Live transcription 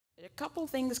A couple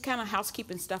things, kind of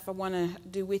housekeeping stuff I want to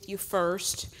do with you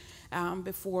first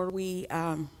before we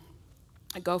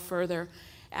go further.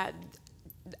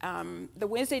 The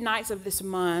Wednesday nights of this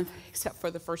month, except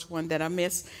for the first one that I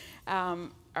missed,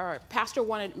 our pastor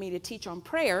wanted me to teach on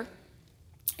prayer.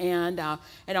 And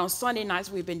on Sunday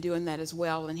nights, we've been doing that as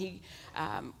well. And he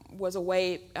was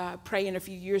away praying a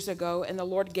few years ago, and the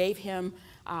Lord gave him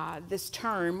this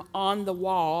term, on the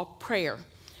wall prayer.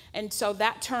 And so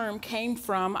that term came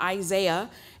from Isaiah,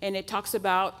 and it talks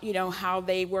about, you know, how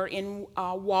they were in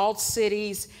walled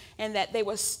cities, and that they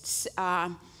was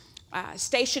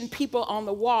stationed people on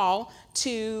the wall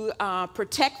to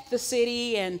protect the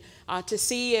city and to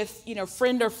see if, you know,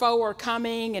 friend or foe are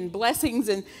coming, and blessings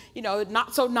and, you know,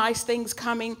 not so nice things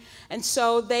coming. And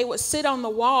so they would sit on the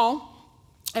wall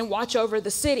and watch over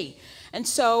the city. And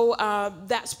so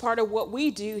that's part of what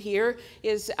we do here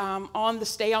is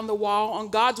stay on the wall, on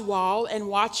God's wall, and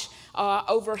watch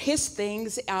over his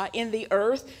things in the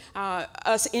earth,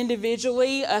 us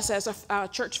individually, us as a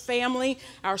church family,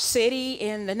 our city,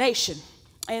 and the nation,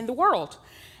 and the world.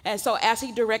 And so as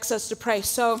he directs us to pray.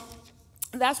 So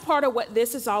that's part of what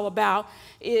this is all about,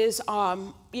 is,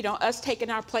 you know, us taking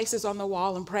our places on the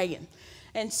wall and praying.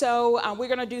 And so we're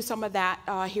going to do some of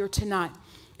that here tonight.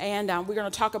 And we're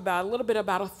going to talk about a little bit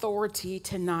about authority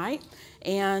tonight.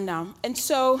 And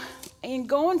so in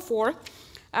going forth,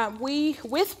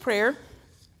 with prayer,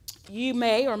 you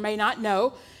may or may not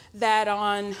know that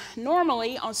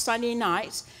normally on Sunday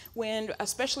nights,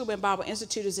 especially when Bible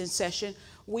Institute is in session,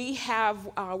 we have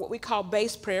what we call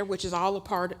base prayer, which is all a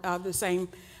part of the same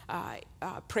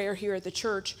prayer here at the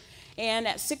church. And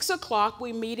at 6 o'clock,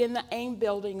 we meet in the AIM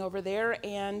building over there,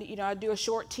 and, you know, I do a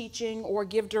short teaching or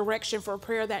give direction for a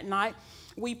prayer that night.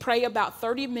 We pray about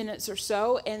 30 minutes or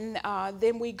so, and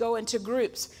then we go into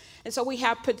groups. And so we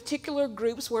have particular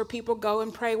groups where people go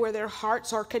and pray where their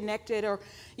hearts are connected, or,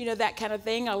 you know, that kind of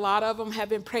thing. A lot of them have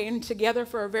been praying together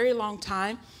for a very long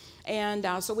time. And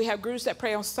so we have groups that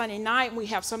pray on Sunday night, and we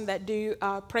have some that do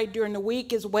pray during the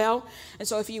week as well. And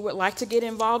so if you would like to get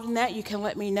involved in that, you can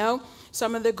let me know.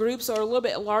 Some of the groups are a little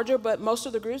bit larger, but most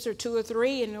of the groups are 2 or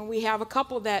 3. And we have a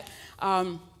couple that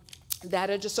are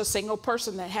just a single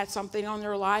person that had something on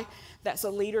their life that's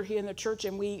a leader here in the church,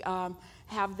 and we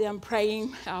have them praying.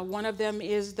 One of them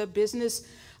is the business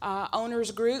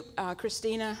owners group.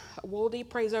 Christina Wolde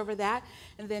prays over that.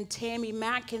 And then Tammy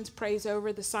Matkins prays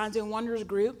over the Signs and Wonders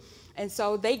group. And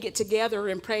so they get together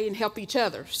and pray and help each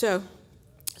other. So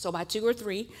by 2 or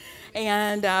 3.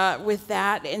 And with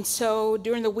that, and so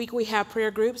during the week we have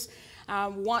prayer groups.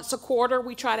 Once a quarter,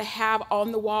 we try to have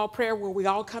on-the-wall prayer where we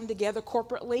all come together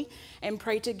corporately and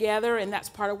pray together, and that's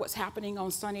part of what's happening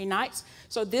on Sunday nights.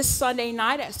 So this Sunday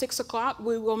night at 6 o'clock,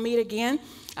 we will meet again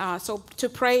so to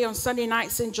pray on Sunday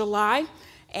nights in July,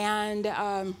 and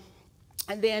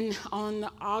then on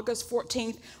August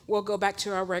 14th, we'll go back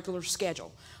to our regular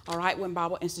schedule, all right, when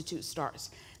Bible Institute starts.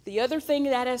 The other thing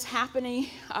that is happening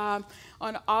on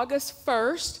August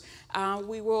 1st,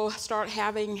 we will start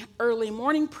having early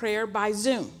morning prayer by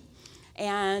Zoom.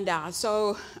 And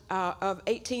so of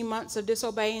 18 months of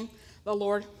disobeying the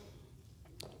Lord,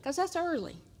 because that's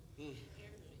early.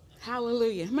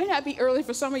 Hallelujah. It may not be early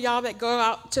for some of y'all that go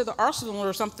out to the arsenal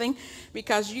or something,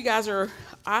 because you guys are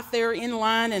out there in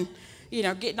line and, you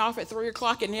know, getting off at 3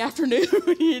 o'clock in the afternoon,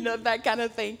 you know, that kind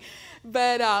of thing.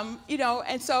 But, you know,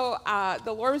 and so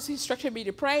the Lord was instructing me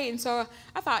to pray, and so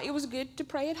I thought it was good to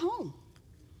pray at home.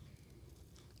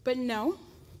 But no,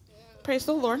 praise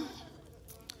the Lord.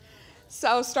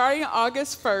 So starting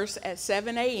August 1st at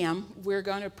 7 a.m., we're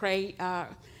going to pray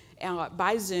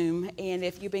by Zoom. And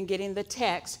if you've been getting the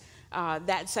text,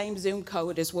 that same Zoom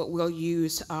code is what we'll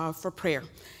use for prayer.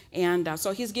 And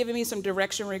so he's given me some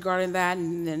direction regarding that.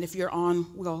 And then if you're on,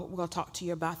 we'll talk to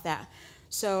you about that.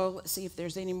 So let's see if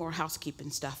there's any more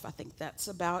housekeeping stuff. I think that's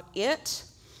about it.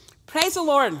 Praise the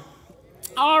Lord.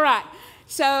 All right.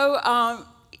 So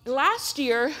last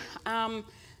year,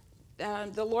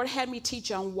 the Lord had me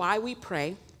teach on why we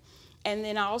pray, and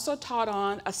then I also taught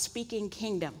on a speaking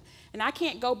kingdom. And I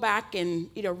can't go back and,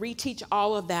 you know, reteach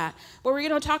all of that, but we're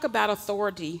going to talk about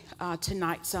authority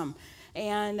tonight some.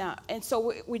 And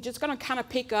so we're just going to kind of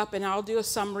pick up, and I'll do a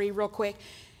summary real quick.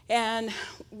 And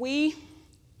we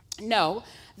know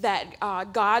that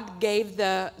God gave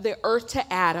the earth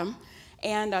to Adam,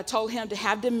 and told him to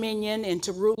have dominion and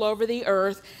to rule over the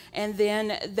earth. And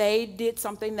then they did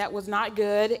something that was not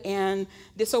good and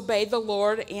disobeyed the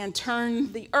Lord and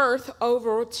turned the earth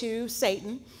over to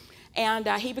Satan. And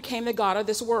he became the god of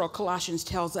this world, Colossians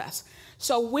tells us.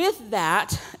 So with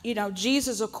that, you know,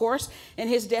 Jesus, of course, in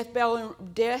his death,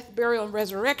 burial, and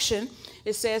resurrection,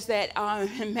 it says that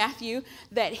in Matthew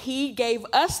that he gave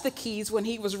us the keys when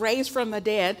he was raised from the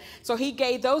dead. So he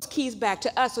gave those keys back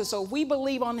to us. And so if we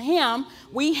believe on him,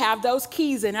 we have those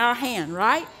keys in our hand,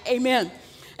 right? Amen.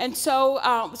 And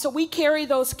so, so we carry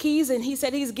those keys, and he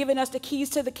said he's given us the keys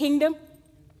to the kingdom.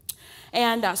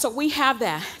 And so we have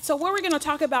that. So what we're going to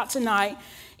talk about tonight,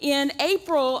 in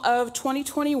April of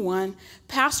 2021,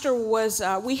 Pastor was,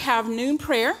 we have noon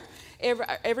prayer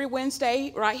every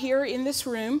Wednesday right here in this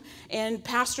room. And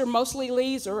Pastor mostly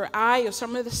leads, or I, or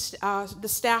some of the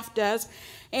staff does.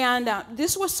 And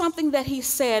this was something that he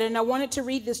said, and I wanted to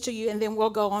read this to you, and then we'll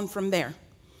go on from there.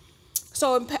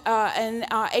 So in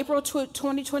April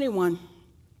 2021,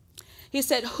 he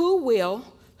said, who will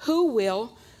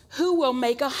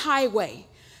make a highway?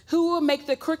 Who will make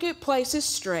the crooked places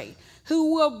straight?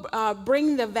 Who will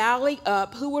bring the valley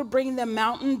up? Who will bring the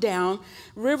mountain down?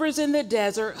 Rivers in the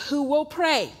desert? Who will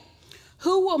pray?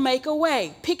 Who will make a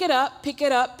way? Pick it up, pick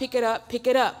it up, pick it up, pick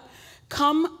it up.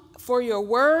 Come for your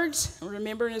words.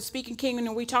 Remember in the Speaking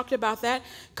Kingdom, we talked about that.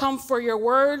 Come for your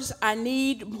words. I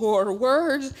need more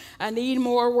words. I need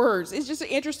more words. It's just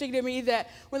interesting to me that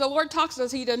when the Lord talks to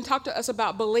us, he doesn't talk to us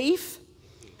about belief,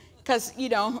 because, you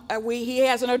know, he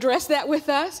hasn't addressed that with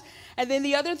us. And then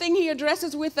the other thing he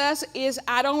addresses with us is,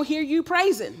 I don't hear you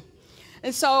praising.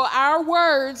 And so our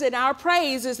words and our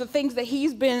praise is the things that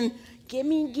he's been, give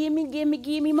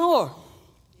me more.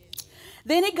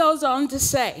 Then it goes on to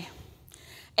say,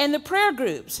 and the prayer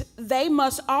groups, they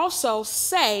must also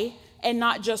say and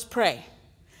not just pray.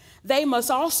 They must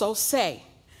also say.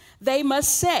 They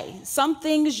must say. Some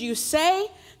things you say,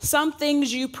 some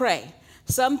things you pray.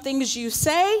 Some things you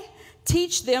say,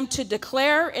 teach them to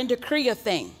declare and decree a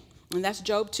thing. And that's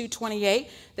Job 2:28,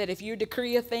 that if you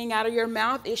decree a thing out of your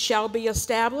mouth, it shall be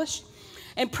established.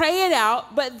 And pray it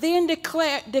out, but then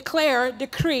declare,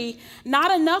 decree.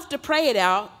 Not enough to pray it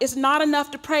out. It's not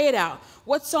enough to pray it out.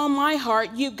 What's on my heart,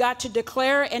 you've got to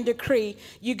declare and decree.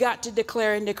 You got to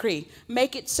declare and decree.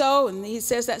 Make it so, and he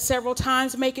says that several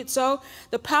times, make it so.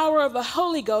 The power of the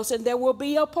Holy Ghost, and there will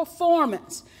be a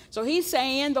performance. So he's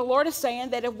saying, the Lord is saying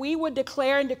that if we would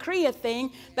declare and decree a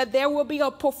thing, that there will be a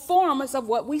performance of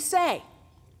what we say.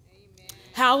 Amen.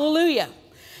 Hallelujah.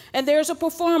 And there's a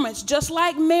performance. Just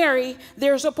like Mary,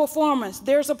 there's a performance.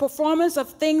 There's a performance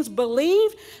of things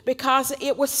believed because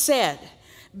it was said.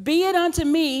 Be it unto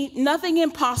me, nothing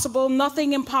impossible,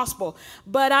 nothing impossible.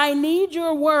 But I need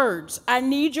your words. I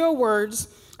need your words.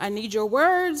 I need your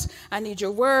words. I need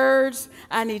your words.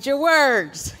 I need your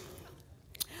words.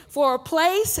 For a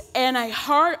place and a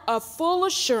heart of full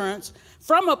assurance,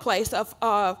 from a place and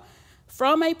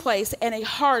a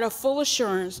heart of full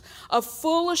assurance,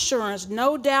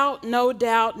 no doubt, no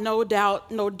doubt, no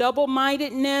doubt, no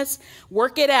double-mindedness.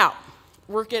 Work it out.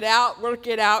 Work it out, work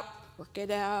it out, work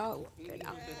it out, work it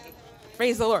out.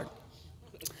 Praise the Lord.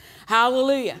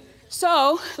 Hallelujah.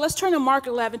 So let's turn to Mark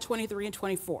 11:23 and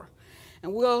 24.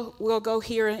 And we'll go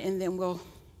here, and then we'll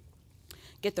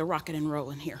get the rocking and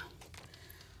rolling here.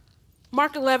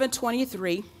 Mark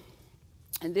 11:23,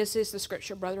 and this is the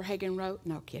scripture Brother Hagin wrote.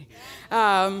 No kidding.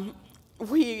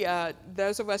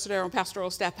 Those of us that are on pastoral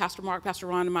staff, Pastor Mark, Pastor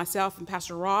Ron, and myself, and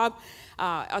Pastor Rob,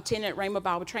 attended Rhema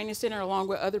Bible Training Center along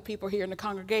with other people here in the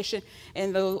congregation.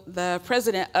 And the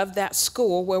president of that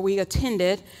school where we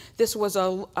attended, this was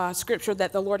a scripture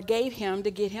that the Lord gave him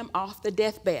to get him off the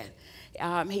deathbed.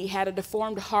 He had a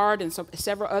deformed heart and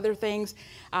several other things.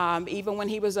 Even when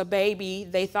he was a baby,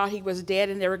 they thought he was dead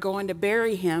and they were going to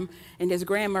bury him. And his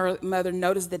grandmother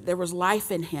noticed that there was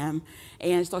life in him.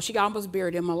 And so she almost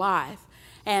buried him alive.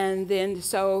 And then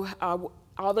so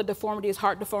all the deformities,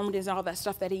 heart deformities, all that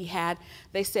stuff that he had,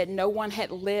 they said no one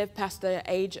had lived past the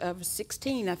age of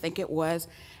 16, I think it was.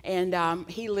 And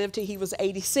he lived till he was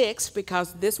 86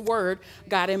 because this word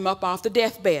got him up off the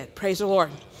deathbed. Praise the Lord.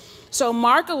 So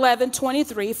Mark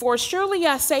 11:23, for surely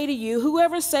I say to you,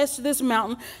 whoever says to this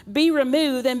mountain, be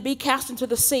removed and be cast into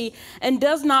the sea, and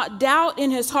does not doubt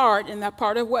in his heart, and that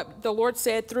part of what the Lord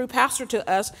said through Pastor to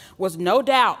us was no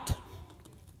doubt.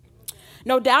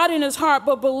 No doubt in his heart,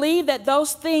 but believe that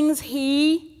those things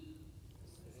he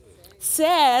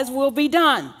says will be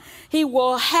done. He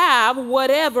will have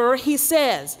whatever he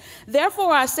says.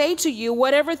 Therefore I say to you,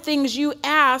 whatever things you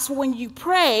ask when you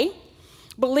pray,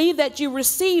 believe that you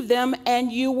receive them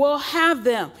and you will have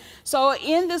them. So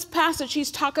in this passage, he's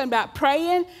talking about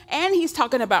praying and he's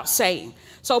talking about saying.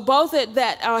 So both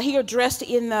that he addressed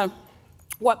in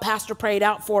what Pastor prayed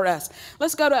out for us.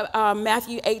 Let's go to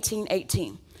Matthew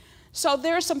 18:18. So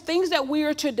there are some things that we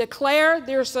are to declare.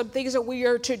 There are some things that we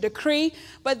are to decree.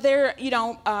 But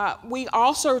we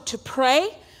also are to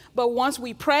pray. But once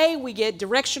we pray, we get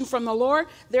direction from the Lord.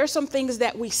 There are some things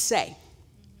that we say.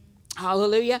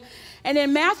 Hallelujah. And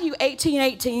in Matthew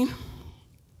 18:18,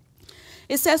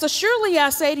 it says, "Surely I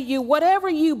say to you, whatever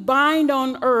you bind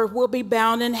on earth will be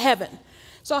bound in heaven."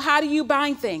 So how do you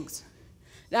bind things?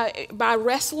 By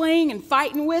wrestling and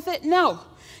fighting with it? No.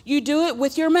 You do it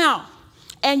with your mouth.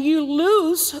 And you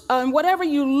loose, whatever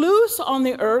you loose on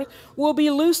the earth will be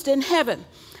loosed in heaven.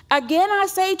 Again, I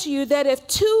say to you that if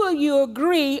two of you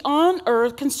agree on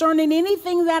earth concerning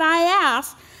anything that I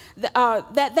ask,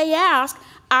 that they ask,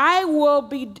 it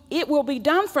will be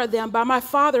done for them by my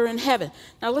Father in heaven.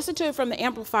 Now listen to it from the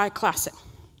Amplified Classic.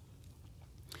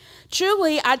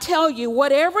 "Truly, I tell you,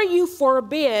 whatever you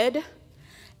forbid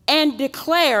and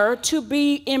declare to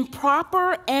be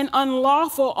improper and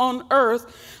unlawful on earth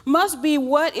must be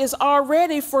what is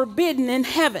already forbidden in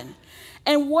heaven.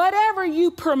 And whatever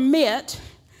you permit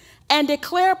and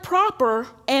declare proper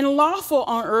and lawful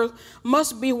on earth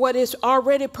must be what is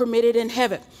already permitted in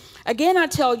heaven. Again, I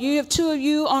tell you, if two of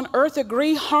you on earth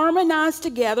agree, harmonize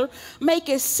together, make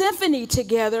a symphony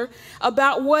together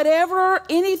about whatever,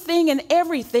 anything and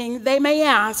everything they may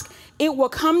ask, it will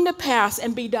come to pass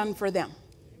and be done for them."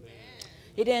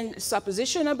 He didn't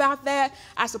supposition about that.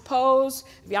 I suppose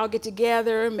if y'all get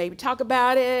together, maybe talk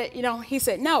about it, he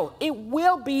said, no, it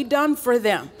will be done for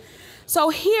them. So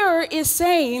here is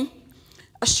saying,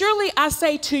 surely I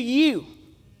say to you,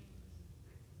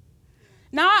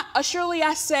 not surely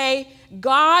I say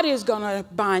God is going to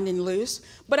bind and loose,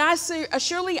 but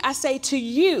surely I say to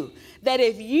you that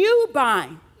if you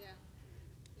bind,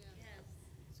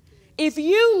 if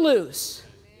you loose,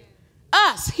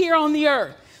 us here on the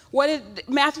earth, what did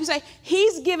Matthew say?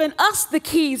 He's given us the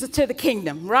keys to the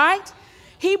kingdom, right?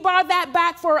 He brought that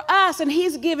back for us, and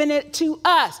he's given it to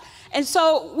us. And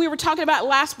so we were talking about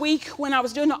last week when I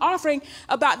was doing the offering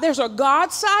about there's a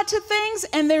God side to things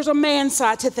and there's a man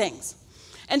side to things.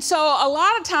 And so a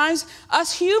lot of times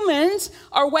us humans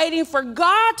are waiting for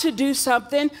God to do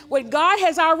something when God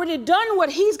has already done what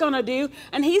he's going to do,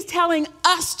 and he's telling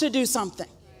us to do something,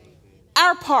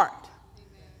 our part.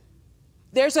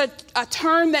 There's a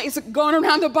term that is going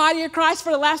around the body of Christ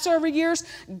for the last several years.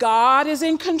 God is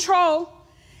in control.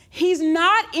 He's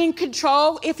not in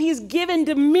control if he's given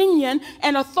dominion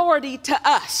and authority to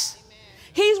us.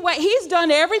 He's done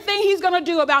everything he's going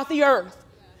to do about the earth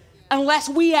unless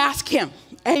we ask him.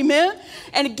 Amen.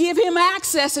 And give him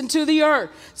access into the earth.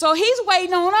 So he's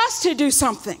waiting on us to do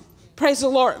something. Praise the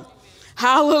Lord.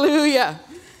 Hallelujah.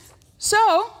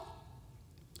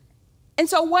 And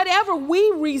so whatever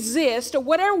we resist or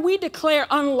whatever we declare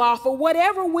unlawful,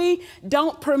 whatever we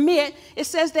don't permit, it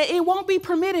says that it won't be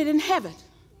permitted in heaven.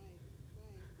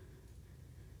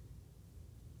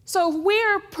 So if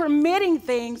we're permitting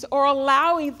things or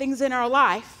allowing things in our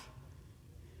life,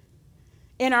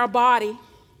 in our body,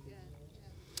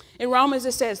 in Romans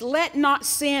it says, let not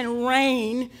sin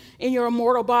reign in your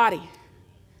mortal body.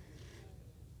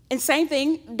 And same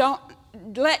thing,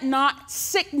 let not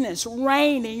sickness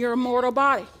reign in your mortal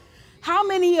body. How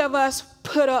many of us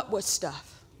put up with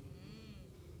stuff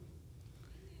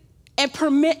and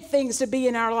permit things to be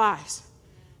in our lives?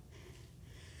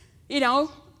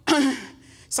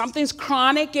 Something's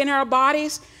chronic in our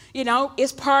bodies,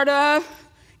 it's part of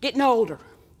getting older.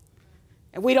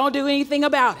 And we don't do anything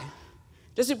about it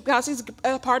just because it's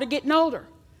a part of getting older.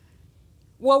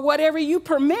 Well, whatever you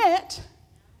permit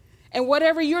and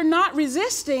whatever you're not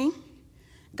resisting,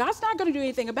 God's not going to do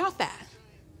anything about that.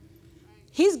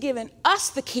 He's given us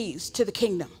the keys to the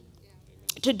kingdom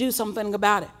to do something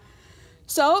about it.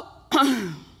 So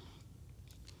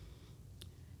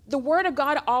the word of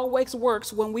God always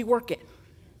works when we work it.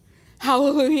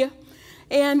 Hallelujah.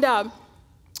 And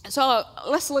so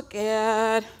let's look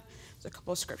at a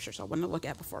couple of scriptures I want to look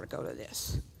at before I go to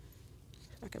this.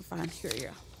 If I can find, here you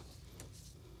go.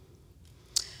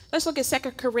 Let's look at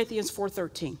 2 Corinthians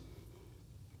 4:13.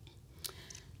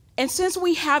 And since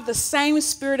we have the same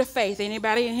spirit of faith,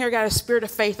 anybody in here got a spirit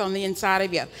of faith on the inside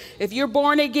of you? If you're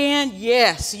born again,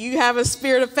 yes, you have a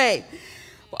spirit of faith.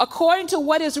 According to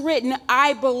what is written,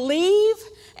 I believe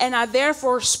and I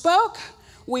therefore spoke.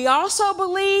 We also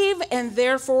believe and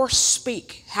therefore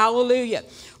speak. Hallelujah.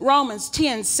 Romans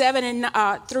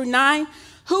 10:7 through 9.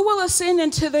 Who will ascend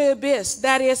into the abyss?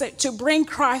 That is to bring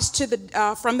Christ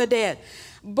from the dead.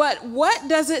 But what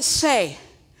does it say?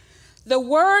 The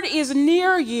word is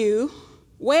near you.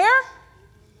 Where?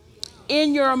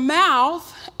 In your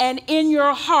mouth and in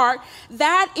your heart.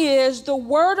 That is the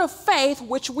word of faith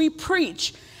which we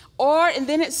preach. And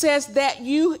then it says that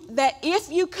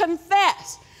if you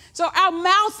confess. So our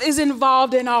mouth is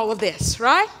involved in all of this,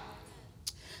 right?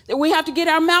 That we have to get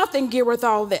our mouth in gear with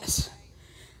all this.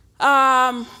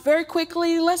 Very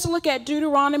quickly, let's look at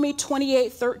Deuteronomy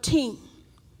 28:13.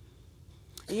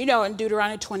 You know, in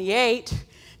Deuteronomy 28,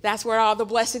 that's where all the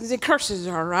blessings and curses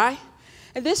are, right?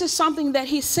 And this is something that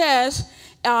he says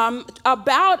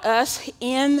about us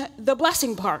in the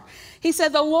blessing part. He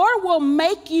said, the Lord will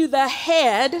make you the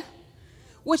head,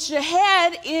 which the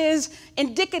head is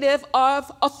indicative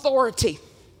of authority.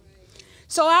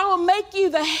 So I will make you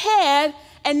the head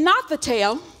and not the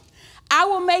tail. I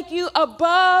will make you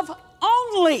above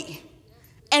only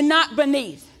and not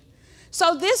beneath.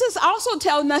 So this is also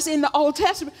telling us in the Old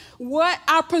Testament what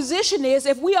our position is.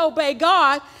 If we obey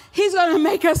God, he's going to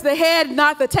make us the head,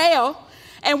 not the tail,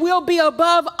 and we'll be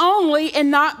above only and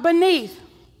not beneath.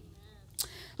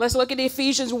 Let's look at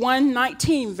Ephesians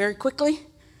 1:19 very quickly.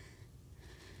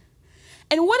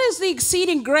 And what is the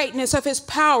exceeding greatness of his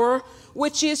power,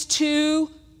 which is to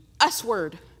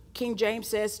usward? King James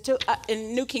says,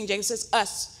 in New King James says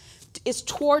us. It's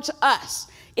towards us.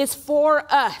 It's for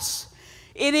us.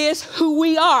 It is who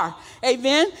we are.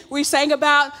 Amen. We sang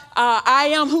about I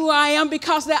am who I am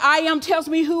because the I am tells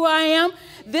me who I am.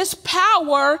 This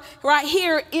power right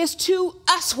here is to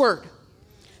usward.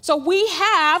 So we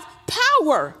have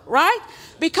power, right?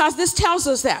 Because this tells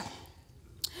us that.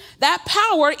 That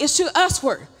power is to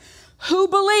usward. Who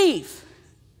believe?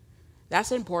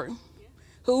 That's important.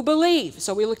 Who believe?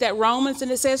 So we looked at Romans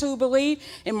and it says who believe.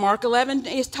 In Mark 11,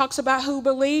 it talks about who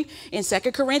believe. In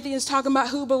 2 Corinthians, talking about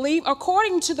who believe.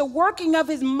 According to the working of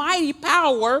his mighty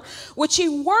power, which he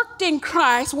worked in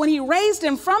Christ when he raised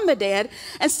him from the dead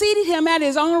and seated him at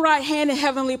his own right hand in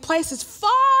heavenly places,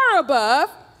 far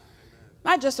above,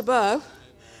 not just above,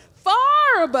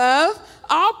 far above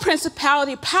all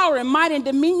principality, power, and might, and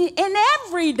dominion, in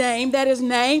every name that is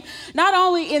named, not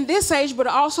only in this age, but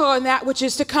also in that which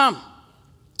is to come.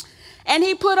 And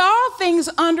he put all things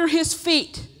under his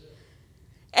feet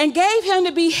and gave him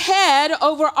to be head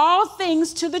over all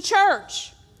things to the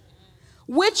church,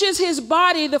 which is his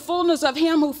body, the fullness of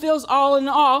him who fills all in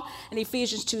all. And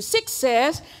Ephesians 2:6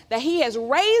 says that he has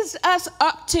raised us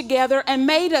up together and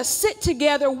made us sit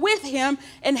together with him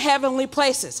in heavenly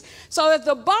places. So if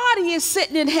the body is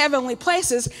sitting in heavenly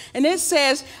places, and it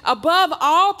says above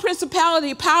all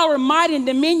principality, power, might, and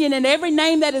dominion, and every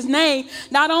name that is named,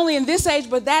 not only in this age,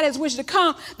 but that is which to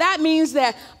come, that means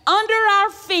that under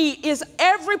our feet is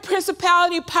every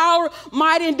principality, power,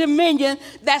 might, and dominion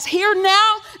that's here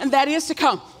now and that is to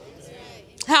come.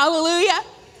 Hallelujah.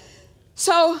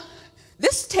 So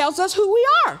this tells us who we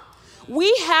are.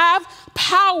 We have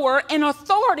power and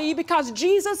authority because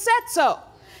Jesus said so.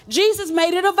 Jesus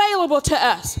made it available to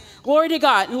us. Glory to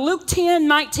God. In Luke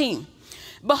 10:19,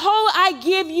 behold, I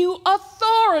give you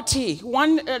authority.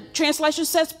 One translation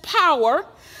says power,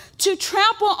 to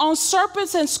trample on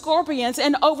serpents and scorpions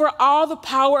and over all the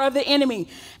power of the enemy,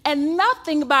 and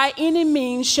nothing by any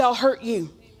means shall hurt you. Amen.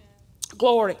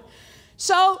 Glory.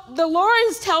 So the Lord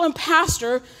is telling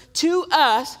Pastor to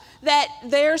us that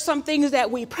there are some things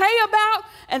that we pray about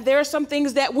and there are some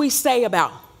things that we say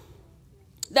about,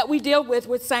 that we deal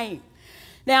with saying.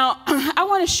 Now, I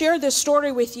want to share this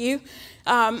story with you.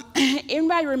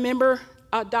 Anybody remember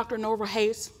Dr. Norval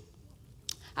Hayes?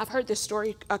 I've heard this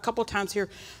story a couple times here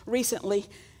recently.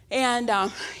 And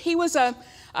he was a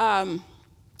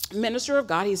minister of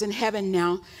God. He's in heaven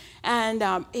now.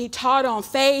 And he taught on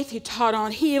faith. He taught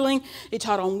on healing. He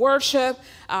taught on worship,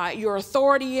 your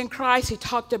authority in Christ. He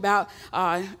talked about,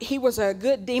 he was a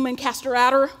good demon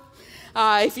caster-outer.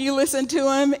 If you listen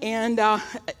to him, and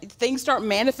things start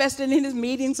manifesting in his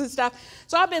meetings and stuff.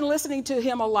 So I've been listening to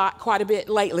him quite a bit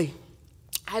lately.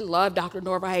 I love Dr.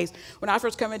 Norval Hayes. When I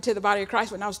first came into the body of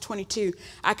Christ when I was 22,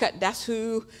 that's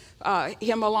who,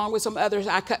 him along with some others,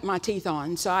 I cut my teeth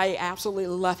on. So I absolutely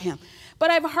love him. But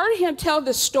I've heard him tell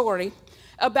this story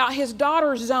about his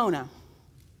daughter, Zona.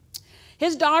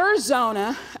 His daughter,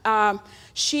 Zona,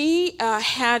 she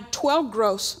had 12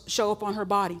 growths show up on her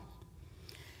body.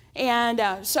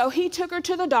 And so he took her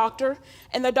to the doctor,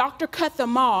 and the doctor cut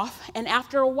them off. And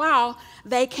after a while,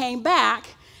 they came back,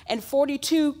 and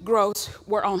 42 growths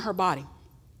were on her body.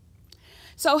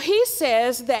 So he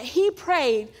says that he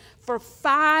prayed for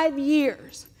 5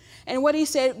 years. And what he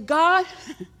said, God,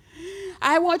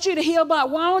 I want you to heal why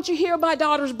don't you heal my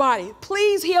daughter's body?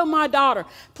 Please heal my daughter.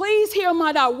 Please heal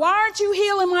my daughter. Why aren't you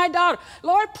healing my daughter?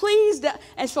 Lord, please.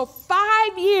 And so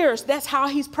 5 years, that's how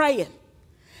he's praying.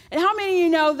 And how many of you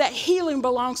know that healing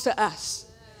belongs to us?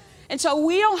 And so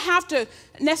we don't have to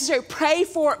necessarily pray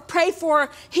for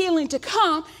healing to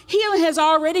come. Healing has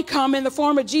already come in the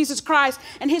form of Jesus Christ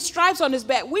and his stripes on his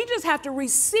back. We just have to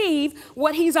receive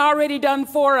what he's already done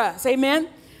for us. Amen?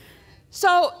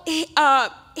 So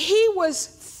he was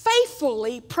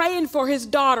faithfully praying for his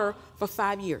daughter for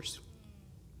 5 years.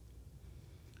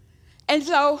 And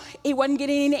so he wasn't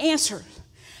getting any answers.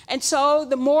 And so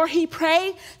the more he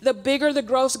prayed, the bigger the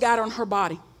growths got on her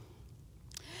body.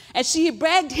 And she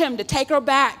begged him to take her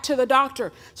back to the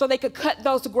doctor so they could cut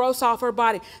those growths off her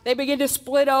body. They began to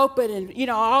split open and, you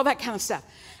know, all that kind of stuff.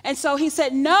 And so he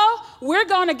said, no, we're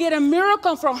going to get a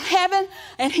miracle from heaven.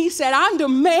 And he said, I'm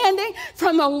demanding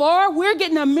from the Lord, we're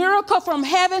getting a miracle from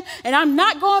heaven, and I'm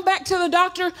not going back to the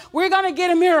doctor. We're going to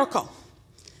get a miracle.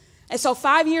 And so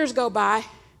 5 years go by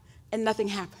and nothing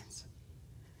happens.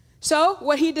 So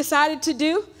what he decided to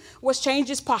do was change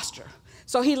his posture.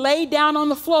 So he laid down on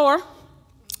the floor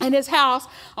in his house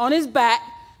on his back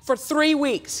for 3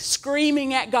 weeks,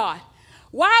 screaming at God.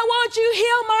 Why won't you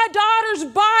heal my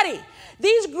daughter's body?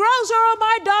 These growths are on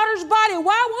my daughter's body.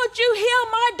 Why won't you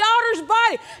heal my daughter's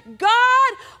body?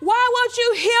 God, why won't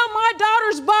you heal my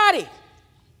daughter's body?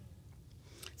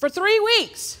 For 3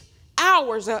 weeks,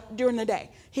 hours during the day,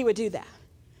 he would do that.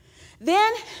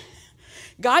 Then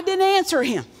God didn't answer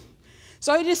him.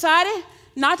 So he decided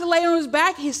not to lay on his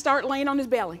back. He'd start laying on his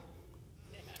belly.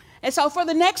 And so for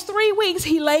the next 3 weeks,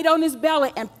 he laid on his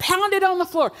belly and pounded on the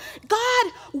floor.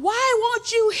 God, why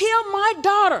won't you heal my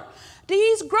daughter?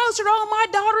 These growths are on my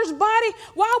daughter's body.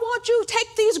 Why won't you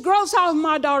take these growths off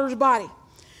my daughter's body?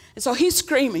 And so he's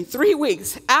screaming 3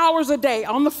 weeks, hours a day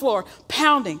on the floor,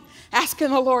 pounding, asking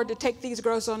the Lord to take these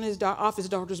growths on off his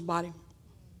daughter's body.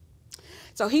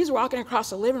 So he's walking across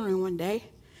the living room one day,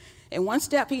 and one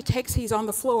step he takes, he's on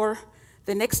the floor.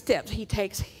 The next step he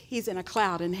takes, he's in a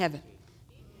cloud in heaven.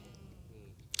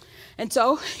 And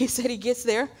so he said he gets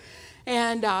there,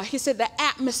 and he said the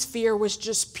atmosphere was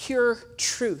just pure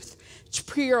truth,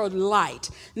 pure light,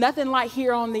 nothing like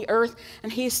here on the earth.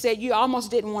 And he said you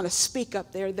almost didn't want to speak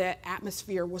up there. The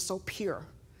atmosphere was so pure.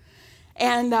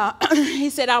 And he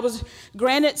said I was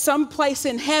granted some place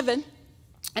in heaven,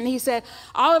 and he said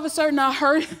all of a sudden I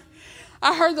heard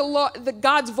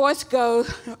God's voice go,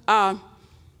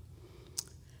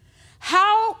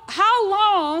 How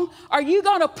long are you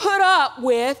going to put up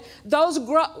with those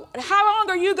how long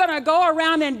are you going to go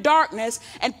around in darkness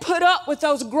and put up with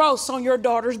those growths on your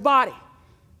daughter's body?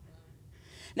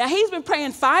 Now, he's been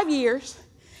praying 5 years,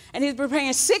 and he's been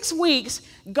praying 6 weeks.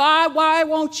 God, why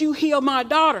won't you heal my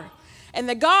daughter? And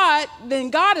then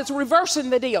God is reversing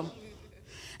the deal.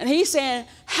 And he's saying,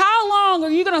 how long are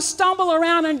you going to stumble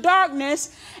around in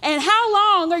darkness? And how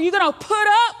long are you going to put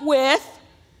up with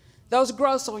those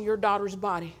growths on your daughter's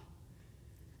body?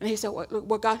 And he said,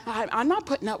 well, God, I'm not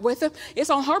putting up with them. It's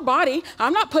on her body.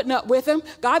 I'm not putting up with them.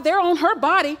 God, they're on her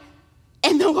body.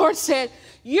 And the Lord said,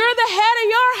 you're the head of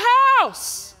your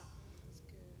house.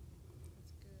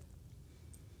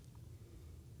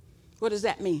 What does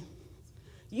that mean?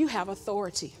 You have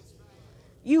authority.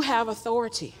 You have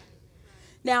authority.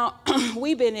 Now,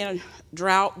 we've been in a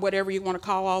drought, whatever you want to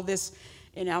call all this,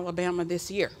 in Alabama this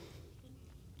year.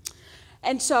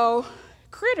 And so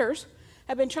critters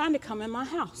have been trying to come in my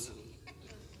house.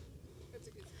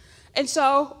 And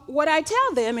so what I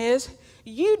tell them is,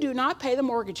 you do not pay the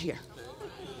mortgage here.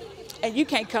 And you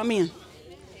can't come in.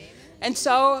 And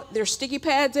so there's sticky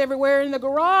pads everywhere in the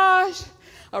garage,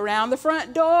 around the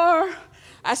front door.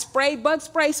 I sprayed bug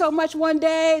spray so much one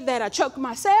day that I choked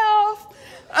myself.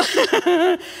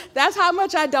 That's how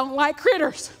much I don't like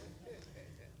critters.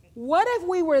 What if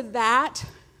we were that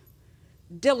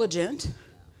diligent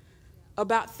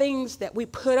about things that we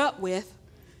put up with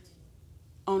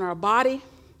on our body,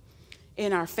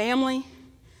 in our family,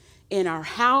 in our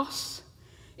house,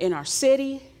 in our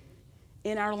city,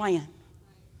 in our land?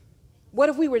 What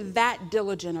if we were that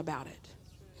diligent about it?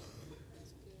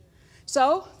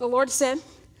 So the Lord said,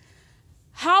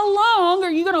 how long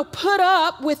are you going to put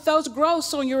up with those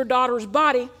growths on your daughter's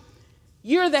body?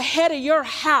 You're the head of your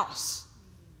house.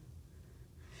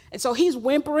 And so he's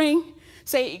whimpering,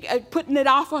 putting it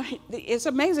off. It's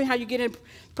amazing how you get in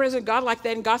presence of God like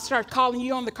that, and God starts calling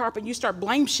you on the carpet, and you start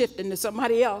blame shifting to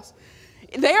somebody else.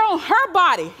 They're on her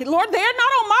body. Lord, they're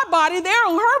not on my body. They're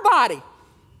on her body.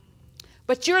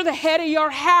 But you're the head of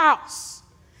your house.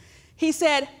 He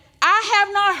said, I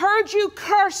have not heard you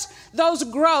curse those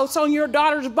growths on your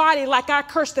daughter's body like I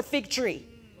cursed the fig tree.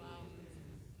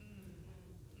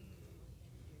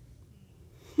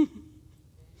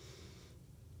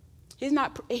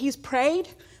 He's prayed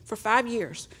for 5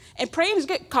 years. And praying is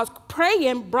good because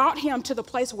praying brought him to the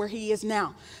place where he is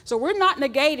now. So we're not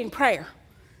negating prayer.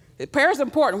 Prayer is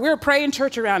important. We're a praying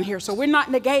church around here, so we're not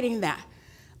negating that.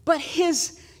 But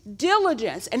his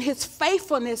diligence and his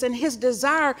faithfulness and his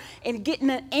desire in getting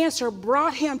an answer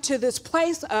brought him to this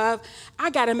place of,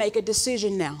 I got to make a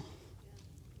decision now.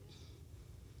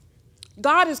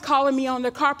 God is calling me on the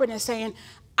carpet and saying,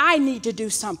 I need to do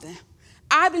something.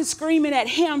 I've been screaming at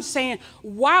him saying,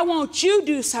 why won't you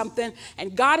do something?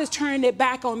 And God is turning it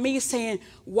back on me saying,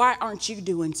 why aren't you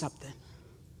doing something?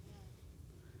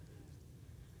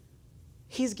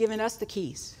 He's given us the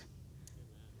keys.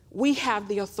 We have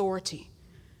the authority.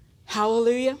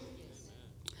 Hallelujah.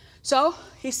 So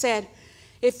he said,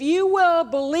 if you will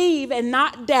believe and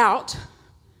not doubt,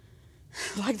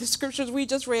 like the scriptures we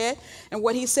just read and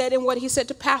what he said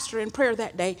to Pastor in prayer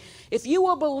that day, if you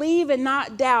will believe and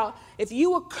not doubt, if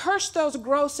you will curse those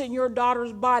growths in your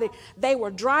daughter's body, they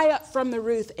will dry up from the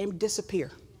root and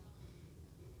disappear.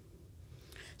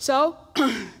 So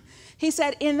he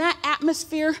said in that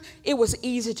atmosphere, it was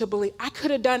easy to believe. I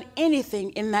could have done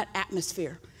anything in that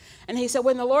atmosphere. And he said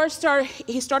when the Lord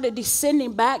started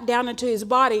descending back down into his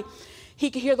body, he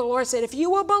could hear the Lord say, if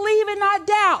you will believe and not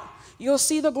doubt, you'll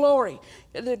see the glory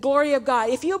of God.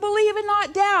 If you believe and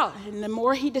not doubt. And the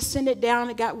more he descended down,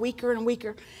 it got weaker and weaker.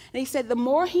 And he said the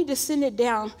more he descended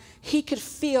down, he could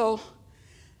feel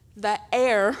the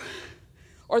air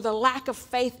or the lack of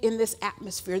faith in this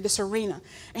atmosphere, this arena.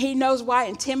 And he knows why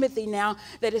in Timothy now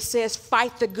that it says,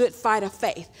 fight the good fight of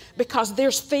faith. Because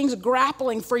there's things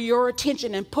grappling for your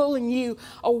attention and pulling you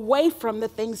away from the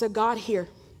things of God here.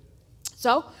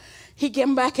 So he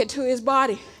came back into his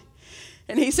body.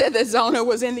 And he said that Zona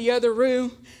was in the other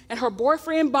room and her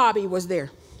boyfriend Bobby was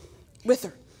there with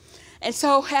her. And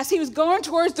so as he was going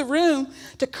towards the room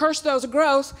to curse those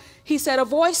growths, he said a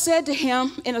voice said to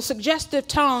him in a suggestive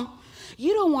tone,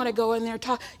 you don't want to go in there and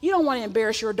talk. You don't want to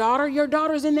embarrass your daughter. Your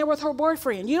daughter's in there with her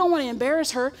boyfriend. You don't want to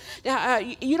embarrass her.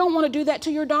 You don't want to do that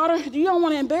to your daughter. You don't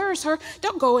want to embarrass her.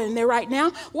 Don't go in there right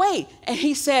now. Wait. And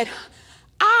he said,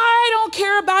 I don't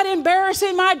care about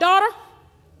embarrassing my daughter.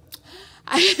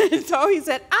 So he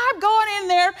said, I'm going in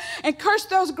there and curse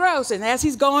those growths. And as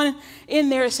he's going in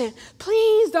there, he said,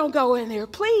 please don't go in there.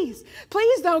 Please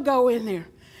don't go in there.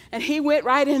 And he went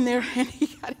right in there and he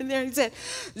got in there and he said,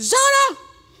 Zona.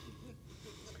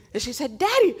 And she said,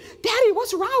 Daddy,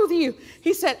 what's wrong with you?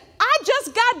 He said, I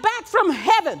just got back from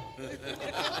heaven.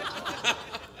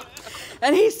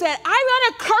 And he said, I'm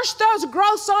going to curse those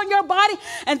growths on your body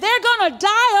and they're going to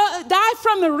die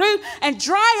from the root and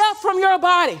dry up from your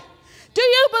body. Do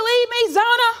you believe me,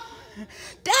 Zona?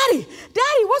 Daddy,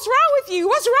 what's wrong with you?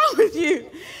 What's wrong with you?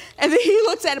 And then he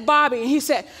looks at Bobby and he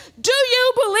said, do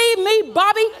you believe me,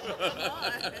 Bobby?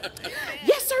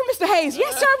 Yes, sir, Mr. Hayes.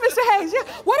 Yes, sir, Mr. Hayes. Yeah,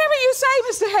 whatever you say,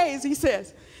 Mr. Hayes, he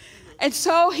says. And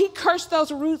so he cursed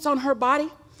those roots on her body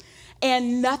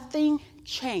and nothing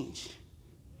changed.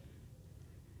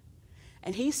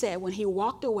 And he said when he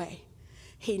walked away,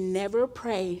 he never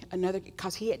prayed another,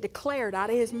 because he had declared out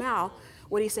of his mouth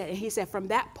what he said. And he said, from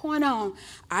that point on,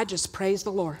 I just praised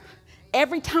the Lord.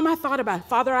 Every time I thought about it,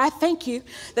 Father, I thank you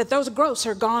that those growths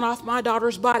are gone off my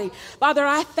daughter's body. Father,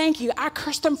 I thank you. I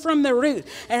cursed them from the root,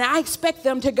 and I expect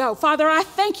them to go. Father, I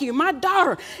thank you. My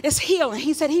daughter is healed. And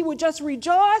he said he would just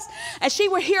rejoice, and she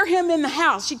would hear him in the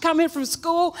house. She'd come in from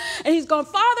school, and he's going,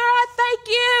 Father, I thank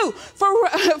you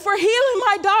for healing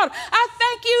my daughter. I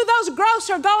thank you. Those growths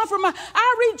are gone from my,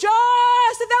 I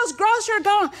rejoice that those growths are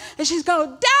gone. And she's going,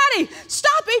 Daddy,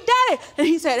 stop it, Daddy. And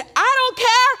he said, I don't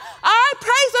care. I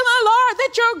praise the Lord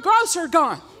that your growths are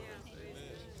gone.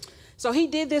 So he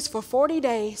did this for 40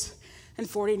 days and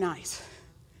 40 nights.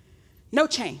 No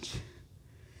change.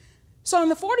 So on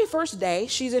the 41st day,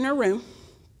 she's in her room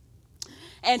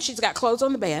and she's got clothes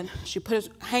on the bed. She put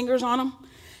hangers on them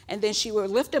and then she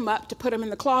would lift them up to put them in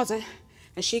the closet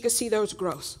and she could see those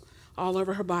growths all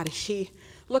over her body. She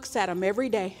looks at them every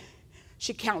day.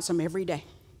 She counts them every day.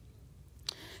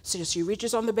 So she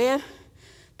reaches on the bed,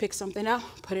 pick something up,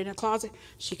 put it in a closet.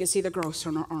 She can see the growths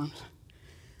on her arms.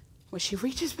 When she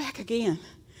reaches back again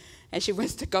and she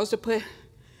goes to put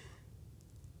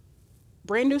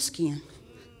brand new skin,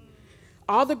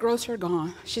 all the growths are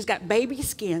gone. She's got baby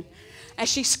skin and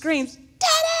she screams,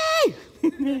 Daddy!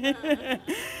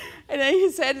 And then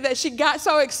he said that she got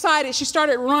so excited she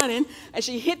started running and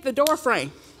she hit the door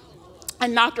frame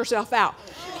and knocked herself out.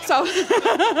 So,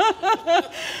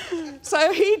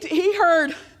 so he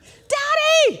heard,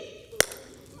 Daddy!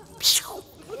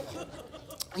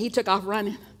 He took off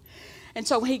running. And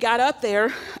so when he got up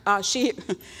there, she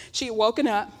had woken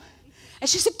up. And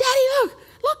she said, Daddy,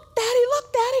 look,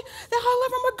 Daddy. All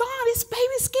of them are gone. It's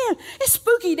baby skin. It's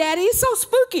spooky, Daddy. It's so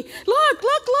spooky.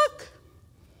 Look.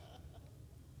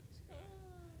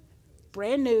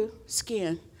 Brand new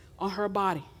skin on her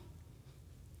body.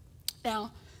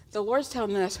 Now, the Lord's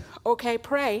telling us, okay,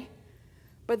 pray,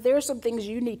 but there's some things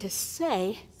you need to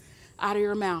say out of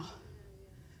your mouth.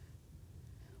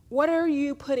 What are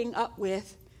you putting up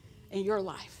with in your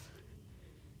life?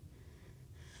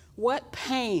 what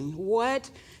pain, what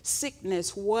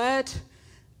sickness, what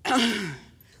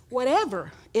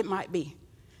whatever it might be.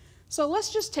 So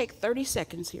let's just take 30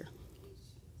 seconds here.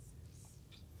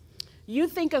 You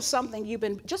think of something you've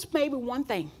been, just maybe one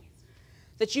thing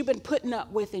that you've been putting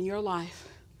up with in your life,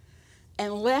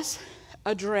 and let's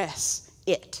address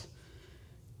it.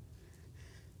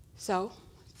 So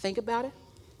think about it.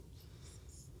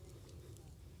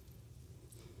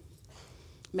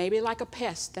 Maybe like a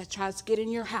pest that tries to get in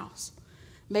your house.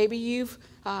 Maybe you've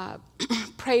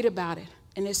prayed about it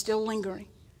and it's still lingering.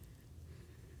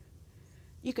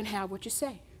 You can have what you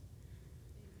say.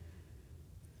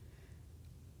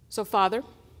 So, Father,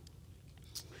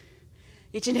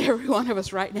 each and every one of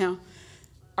us right now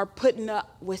are putting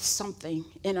up with something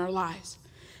in our lives.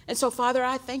 And so, Father,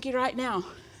 I thank you right now.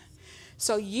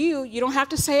 So you don't have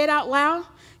to say it out loud.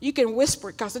 You can whisper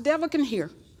it because the devil can hear.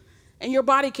 And your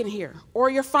body can hear. Or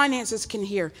your finances can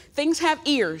hear. Things have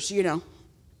ears, you know.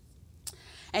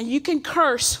 And you can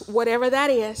curse whatever that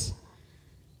is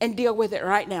and deal with it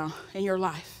right now in your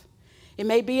life. It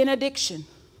may be an addiction.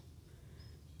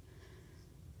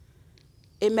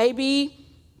 It may be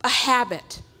a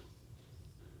habit.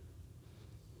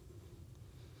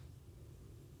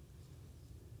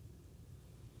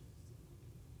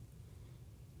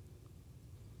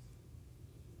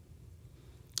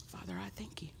 Father, I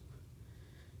thank you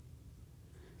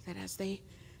that as they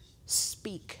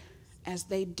speak, as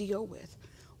they deal with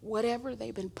whatever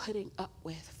they've been putting up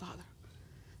with, Father,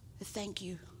 I thank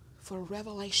you for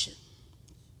revelation.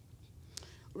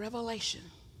 Revelation.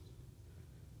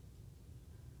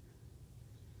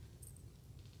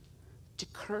 To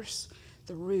curse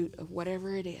the root of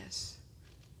whatever it is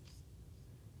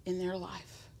in their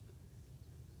life.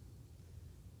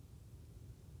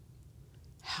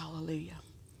 Hallelujah.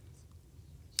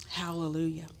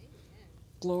 Hallelujah.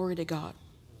 Glory to God.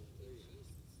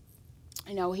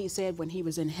 You know, he said when he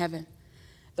was in heaven,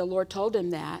 the Lord told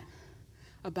him that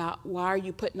about why are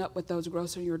you putting up with those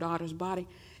growths in your daughter's body.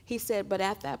 He said, but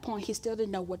at that point, he still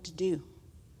didn't know what to do.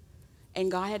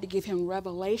 And God had to give him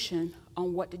revelation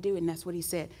on what to do. And that's what he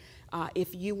said.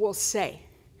 If you will say,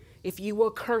 if you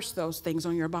will curse those things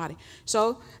on your body.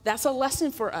 So that's a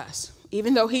lesson for us.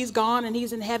 Even though he's gone and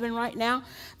he's in heaven right now,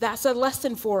 that's a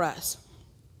lesson for us.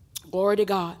 Glory to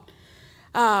God.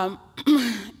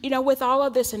 You know, with all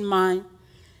of this in mind,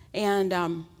 and,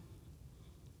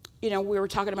 you know, we were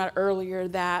talking about earlier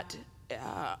that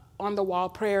on the wall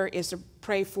prayer is to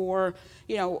pray for,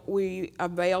 you know, we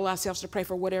avail ourselves to pray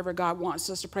for whatever God wants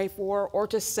us to pray for, or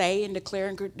to say and declare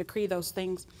and decree those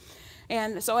things.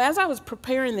 And so as I was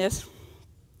preparing this,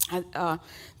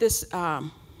 this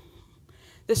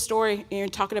story, you know,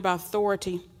 talking about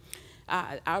authority,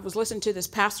 I was listening to this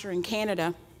pastor in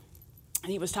Canada,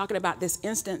 and he was talking about this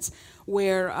instance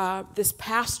where this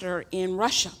pastor in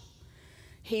Russia,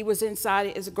 he was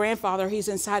inside, his grandfather, he's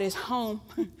inside his home,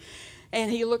 and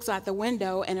he looks out the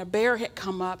window, and a bear had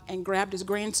come up and grabbed his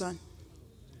grandson.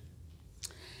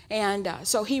 And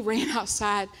so he ran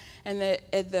outside, and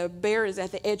the bear is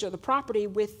at the edge of the property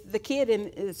with the kid in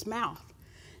its mouth.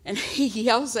 And he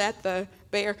yells at the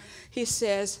bear. He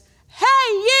says, "Hey,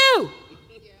 you!"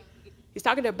 He's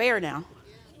talking to a bear now.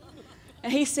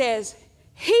 And he says,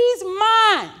 "He's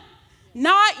mine,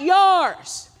 not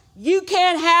yours. You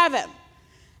can't have him."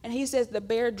 And he says the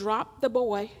bear dropped the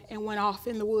boy and went off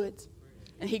in the woods.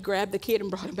 And he grabbed the kid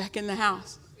and brought him back in the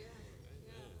house.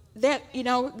 That, you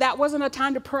know, that wasn't a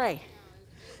time to pray.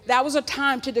 That was a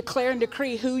time to declare and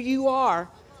decree who you are.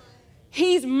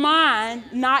 He's mine,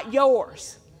 not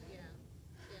yours.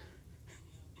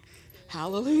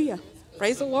 Hallelujah.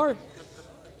 Praise the Lord.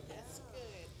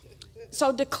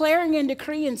 So declaring and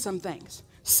decreeing some things,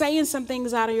 saying some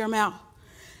things out of your mouth.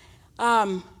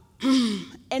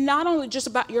 And not only just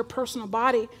about your personal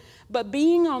body, but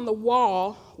being on the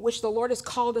wall, which the Lord has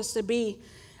called us to be.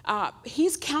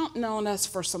 He's counting on us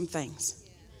for some things.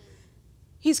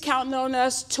 He's counting on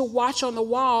us to watch on the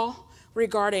wall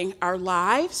regarding our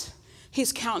lives.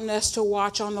 He's counting us to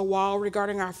watch on the wall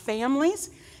regarding our families.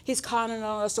 He's counting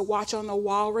on us to watch on the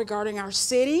wall regarding our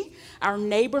city, our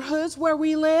neighborhoods where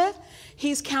we live.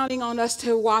 He's counting on us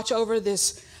to watch over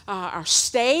this, our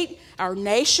state, our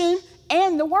nation,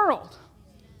 and the world.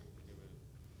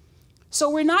 So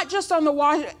we're not just on the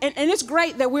wall, and it's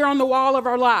great that we're on the wall of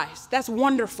our lives. That's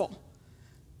wonderful.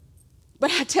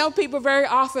 But I tell people very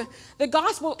often, the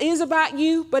gospel is about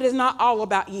you, but it's not all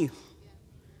about you.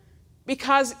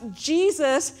 Because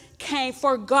Jesus came,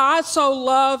 for God so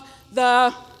loved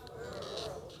the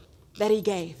that he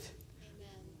gave.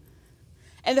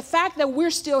 And the fact that we're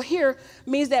still here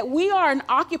means that we are an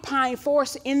occupying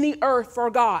force in the earth for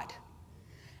God.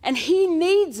 And he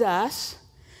needs us.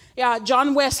 Yeah,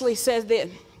 John Wesley says that.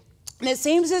 And it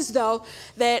seems as though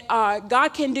that God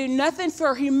can do nothing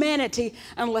for humanity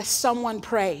unless someone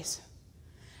prays.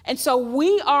 And so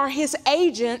we are his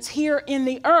agents here in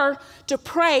the earth to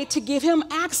pray, to give him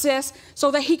access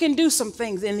so that he can do some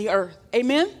things in the earth.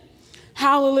 Amen?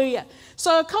 Hallelujah.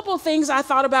 So a couple of things I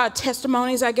thought about,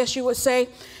 testimonies, I guess you would say.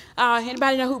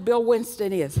 Anybody know who Bill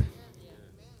Winston is?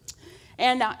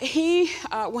 And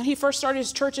when he first started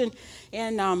his church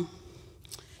in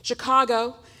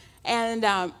Chicago, and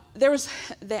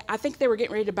I think they were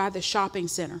getting ready to buy the shopping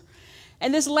center.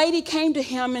 And this lady came to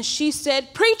him and she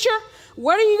said, "Preacher,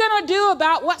 what are you going to do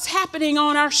about what's happening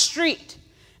on our street?"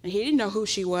 And he didn't know who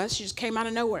she was. She just came out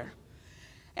of nowhere.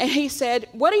 And he said,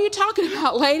 "What are you talking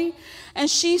about, lady?" And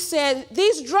she said,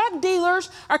 "These drug dealers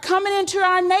are coming into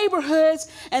our neighborhoods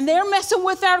and they're messing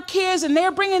with our kids and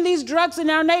they're bringing these drugs in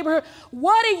our neighborhood.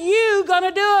 What are you going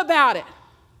to do about it?"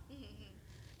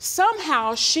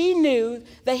 Somehow she knew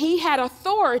that he had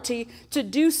authority to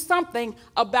do something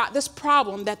about this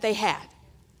problem that they had.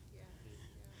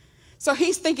 So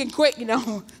he's thinking quick,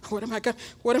 what am I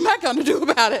going to do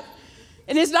about it?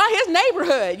 And it's not his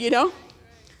neighborhood,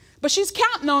 But she's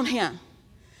counting on him.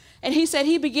 And he said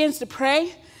he begins to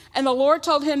pray, and the Lord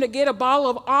told him to get a bottle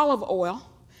of olive oil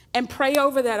and pray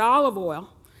over that olive oil.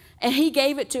 And he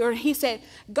gave it to her. He said,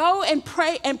 "Go and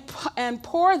pray and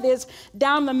pour this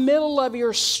down the middle of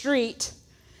your street."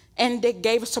 And it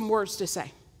gave us some words to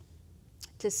say.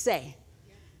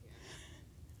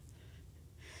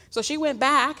 So she went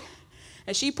back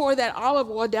and she poured that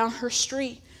olive oil down her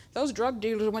street. Those drug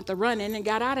dealers went to running and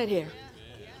got out of here.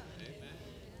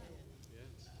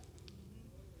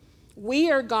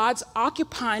 We are God's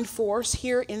occupying force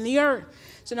here in the earth.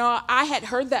 So now I had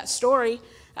heard that story,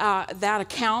 that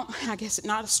account. I guess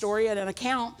not a story, but an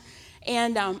account.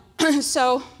 And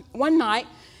so one night,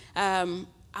 not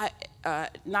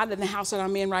in the house that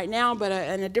I'm in right now, but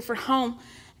in a different home,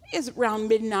 it's around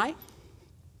midnight.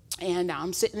 And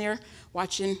I'm sitting there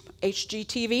watching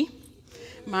HGTV,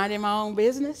 minding my own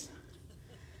business.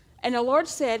 And the Lord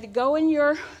said, "Go in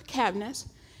your cabinets,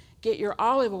 get your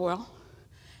olive oil,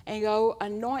 and go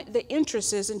anoint the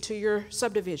entrances into your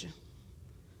subdivision."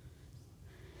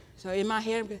 So in my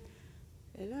head, I'm going,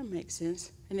 that doesn't make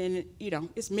sense. And then,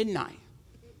 it's midnight.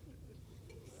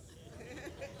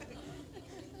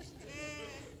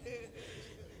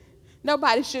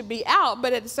 Nobody should be out,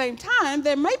 but at the same time,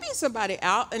 there may be somebody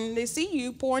out and they see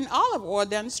you pouring olive oil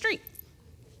down the street.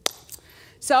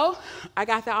 So I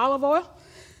got the olive oil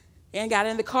and got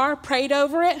in the car, prayed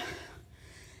over it,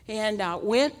 and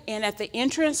went. And at the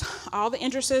entrance, all the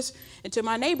entrances into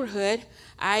my neighborhood,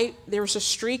 there was a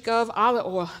streak of olive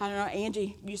oil. I don't know,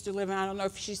 Angie used to live in, I don't know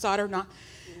if she saw it or not.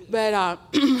 But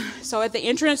so at the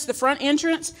entrance, the front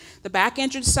entrance, the back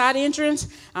entrance, side entrance,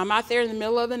 I'm out there in the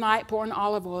middle of the night pouring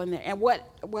olive oil in there. And what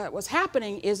was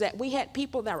happening is that we had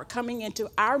people that were coming into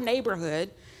our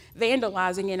neighborhood,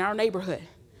 vandalizing in our neighborhood.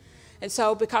 And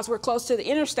so because we're close to the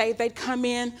interstate, they'd come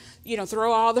in,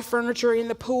 throw all the furniture in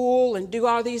the pool and do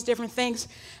all these different things.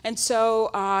 And so,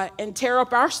 and tear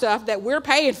up our stuff that we're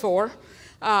paying for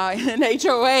in an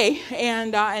HOA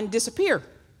and disappear.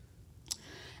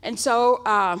 And so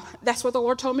that's what the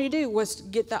Lord told me to do, was to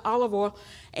get the olive oil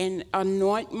and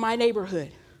anoint my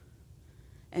neighborhood.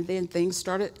 And then things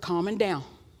started calming down.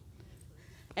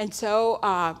 And so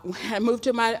when I moved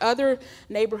to my other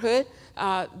neighborhood,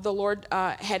 the Lord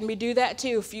had me do that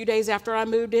too a few days after I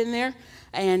moved in there.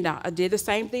 And I did the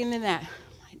same thing in that.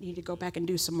 I need to go back and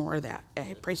do some more of that.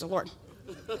 Hey, praise the Lord.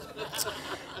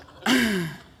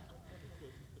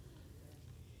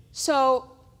 So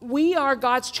we are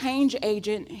God's change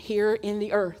agent here in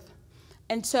the earth.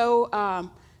 And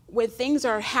so when things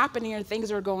are happening and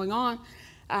things are going on,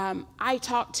 I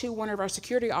talked to one of our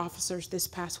security officers this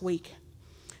past week.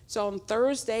 So on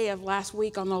Thursday of last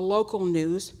week on the local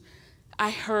news, I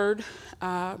heard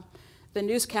the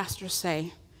newscaster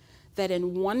say that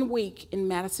in 1 week in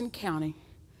Madison County,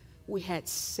 we had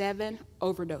 7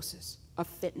 overdoses of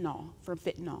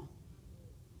fentanyl.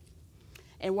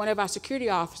 And one of our security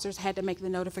officers had to make the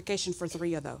notification for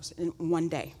 3 of those in one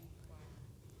day.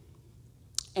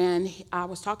 And I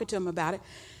was talking to him about it,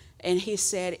 and he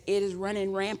said, it is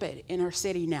running rampant in our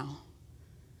city now.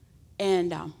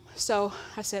 And so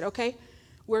I said, okay,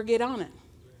 we'll get on it.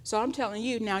 So I'm telling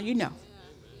you, now you know.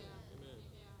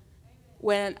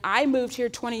 When I moved here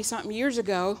 20-something years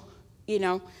ago,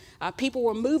 people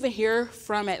were moving here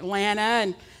from Atlanta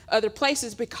and other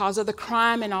places because of the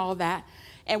crime and all that.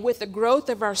 And with the growth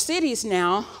of our cities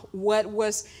now, what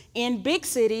was in big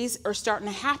cities are starting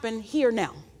to happen here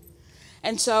now.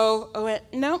 And so I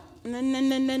went, no,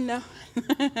 no.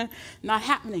 Not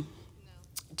happening.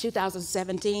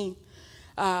 2017,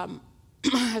 I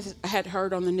had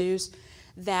heard on the news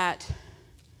that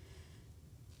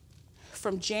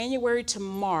from January to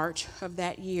March of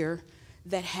that year,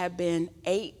 that had been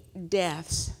 8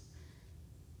 deaths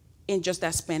in just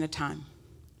that span of time.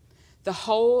 The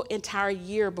whole entire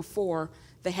year before,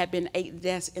 there had been 8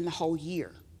 deaths in the whole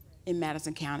year in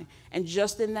Madison County. And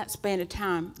just in that span of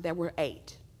time, there were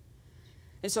 8.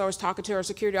 And so I was talking to our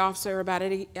security officer about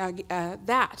it,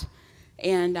 that.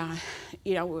 And,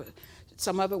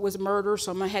 some of it was murder,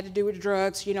 some had to do with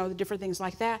drugs, the different things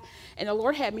like that. And the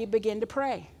Lord had me begin to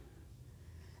pray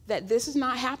that this is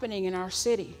not happening in our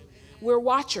city. We're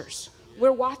watchers.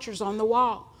 We're watchers on the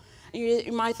wall.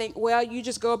 You might think, well, you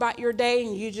just go about your day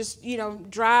and you just,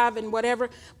 drive and whatever.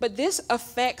 But this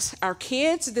affects our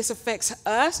kids. This affects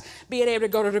us being able to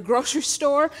go to the grocery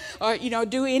store or,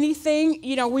 do anything,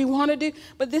 we want to do.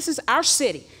 But this is our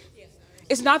city.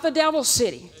 It's not the devil's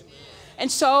city. And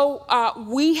so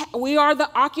we are the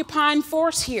occupying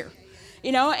force here,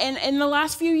 and in the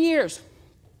last few years,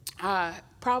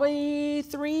 probably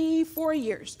 3-4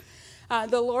 years,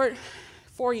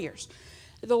 4 years,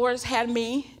 the Lord has had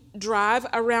me drive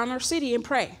around our city and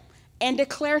pray and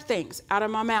declare things out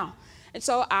of my mouth. And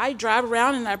so I drive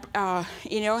around and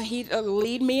he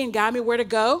lead me and guide me where to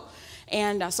go.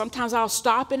 And sometimes I'll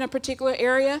stop in a particular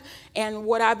area, and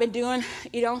what I've been doing,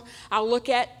 I'll look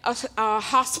at a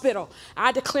hospital.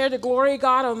 I declare the glory of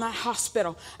God on that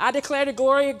hospital. I declare the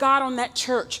glory of God on that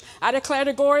church. I declare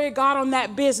the glory of God on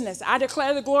that business. I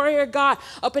declare the glory of God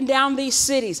up and down these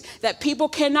cities, that people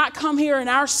cannot come here in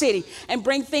our city and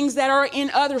bring things that are in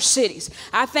other cities.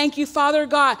 I thank you, Father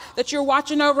God, that you're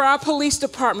watching over our police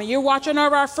department. You're watching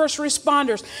over our first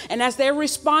responders. And as they're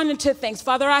responding to things,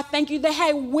 Father, I thank you they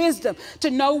have wisdom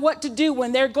to know what to do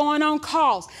when they're going on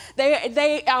calls.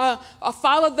 They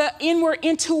follow the inward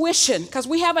intuition, because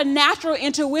we have a natural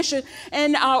intuition,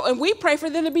 and we pray for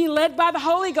them to be led by the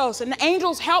Holy Ghost, and the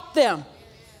angels help them.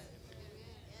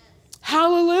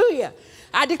 Hallelujah.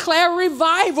 I declare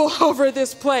revival over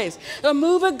this place, a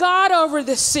move of God over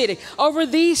this city, over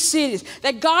these cities,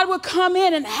 that God would come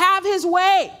in and have his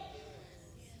way.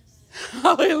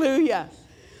 Hallelujah.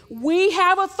 We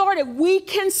have authority. We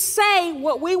can say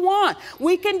what we want.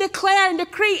 We can declare and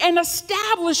decree and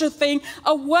establish a thing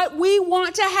of what we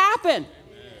want to happen.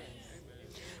 Amen.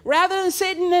 Rather than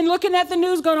sitting and looking at the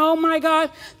news going, oh my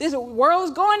God, this world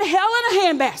is going to hell in a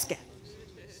handbasket.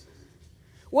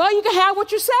 Well, you can have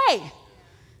what you say.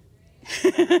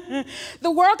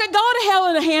 The world could go to hell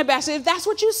in a handbasket if that's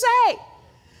what you say.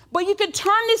 But you can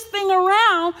turn this thing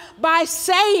around by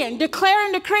saying,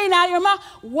 declaring, decreeing out of your mouth,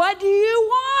 what do you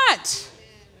want?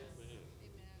 Amen.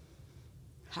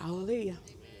 Hallelujah.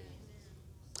 Amen.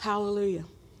 Hallelujah.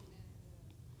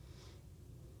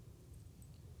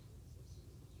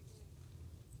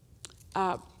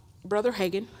 Brother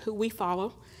Hagin, who we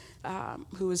follow,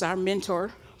 who is our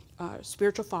mentor,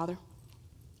 spiritual father,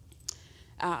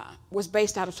 was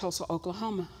based out of Tulsa,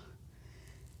 Oklahoma.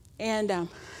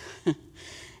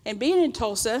 And being in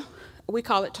Tulsa, we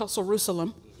call it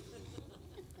Tulsa-Jerusalem,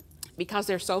 because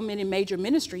there's so many major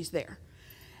ministries there.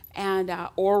 And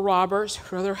Oral Roberts,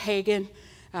 Brother Hagin,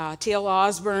 T.L.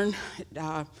 Osborne,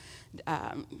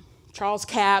 Charles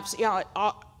Capps,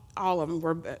 all of them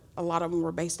were, a lot of them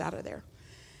were based out of there.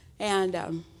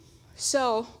 And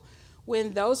so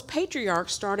when those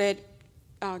patriarchs started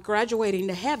graduating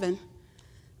to heaven,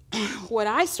 what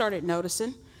I started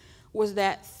noticing was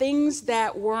that things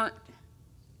that weren't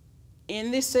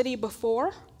in this city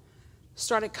before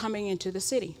started coming into the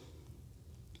city.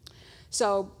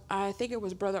 So I think it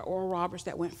was Brother Oral Roberts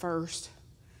that went first.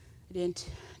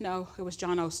 No, it was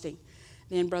John Osteen.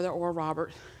 Then Brother Oral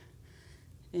Roberts,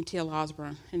 then T.L.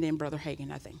 Osborne, and then Brother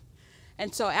Hagin, I think.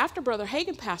 And so after Brother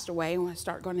Hagin passed away, and when I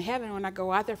started going to heaven, when I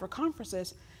go out there for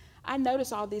conferences, I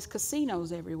noticed all these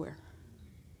casinos everywhere.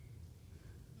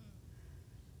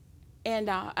 And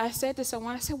I said to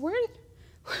someone, I said, where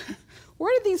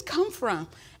did these come from?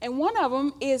 And one of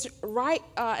them is right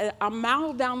a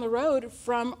mile down the road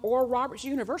from Oral Roberts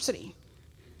University.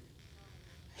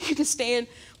 You can stand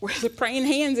where the praying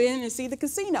hands in and see the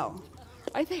casino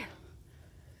right there.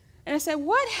 And I said,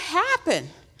 what happened?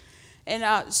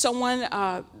 And someone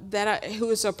who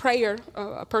is a prayer,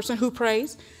 a person who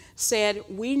prays, said,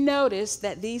 we noticed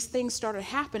that these things started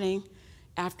happening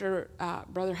after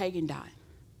Brother Hagin died.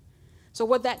 So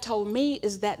what that told me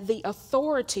is that the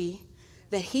authority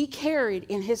that he carried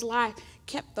in his life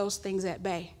kept those things at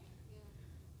bay.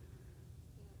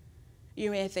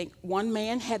 You may think one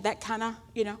man had that kind of,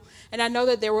 and I know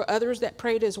that there were others that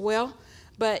prayed as well,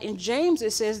 But in James,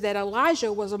 it says that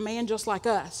Elijah was a man just like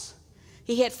us.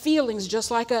 He had feelings just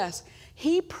like us.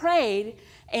 He prayed,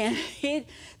 and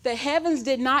the heavens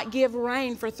did not give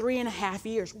rain for 3.5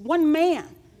 years. One man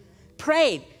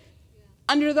prayed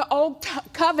under the old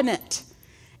covenant,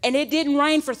 and it didn't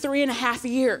rain for 3.5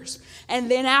 years. And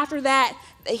then after that,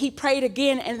 he prayed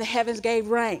again, and the heavens gave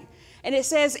rain. And it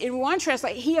says in one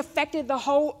translation, he affected the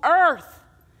whole earth.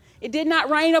 It did not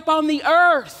rain upon the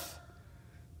earth.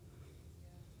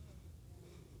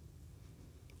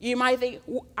 You might think,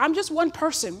 I'm just one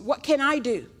person. What can I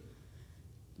do?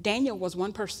 Daniel was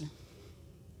one person.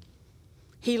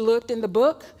 He looked in the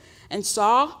book and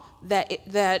saw that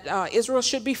Israel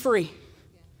should be free.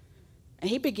 And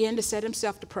he began to set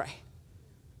himself to pray.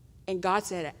 And God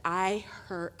said, I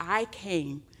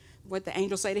came. What the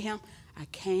angel say to him? I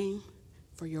came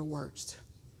for your words.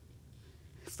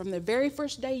 From the very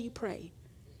first day you prayed,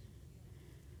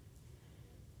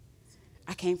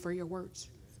 I came for your words.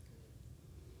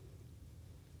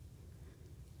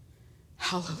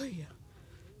 Hallelujah.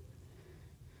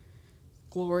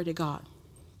 Glory to God.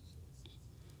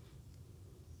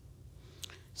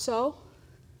 So,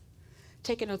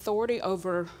 taking authority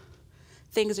over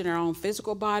things in our own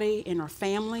physical body, in our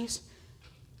families.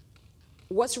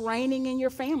 What's reigning in your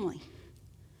family?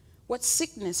 What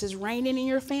sickness is reigning in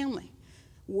your family?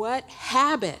 What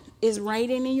habit is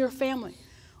reigning in your family?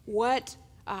 What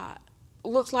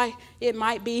looks like it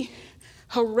might be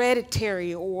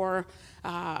hereditary or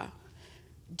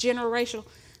generational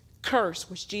curse,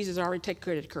 which Jesus already took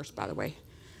care of the curse, by the way.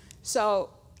 So,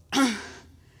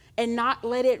 and not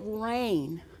let it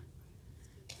reign.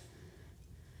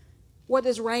 What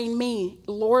does reign mean?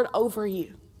 Lord over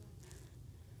you.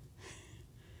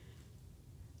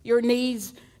 Your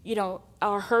knees,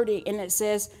 are hurting, and it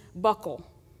says buckle.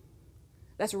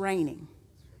 That's reigning.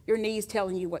 Your knees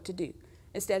telling you what to do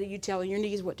instead of you telling your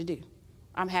knees what to do.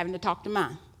 I'm having to talk to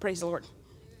mine. Praise the Lord.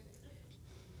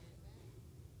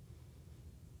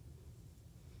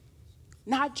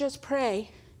 Not just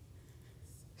pray,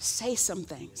 say some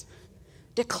things.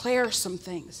 Declare some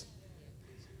things.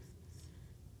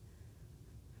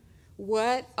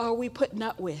 What are we putting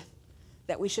up with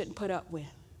that we shouldn't put up with?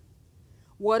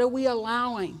 What are we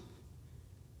allowing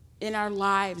in our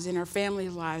lives, in our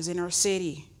family's lives, in our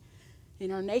city,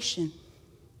 in our nation?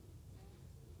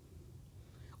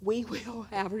 We will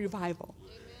have revival.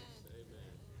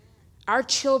 Our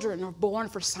children are born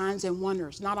for signs and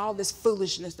wonders, not all this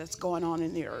foolishness that's going on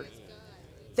in the earth.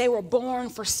 They were born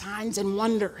for signs and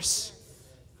wonders.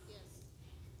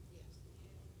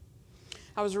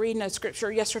 I was reading a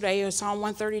scripture yesterday, it was Psalm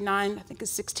 139, I think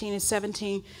it's 16 and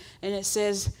 17, and it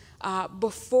says,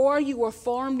 before you were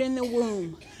formed in the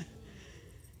womb,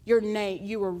 your name,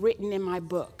 you were written in my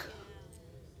book.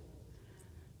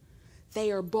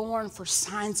 They are born for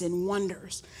signs and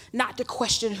wonders, not to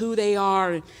question who they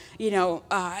are,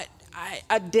 I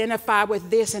identify with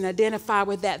this and identify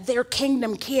with that. They're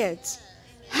kingdom kids.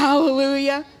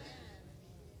 Hallelujah.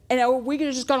 And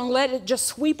we're just going to let it just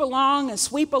sweep along and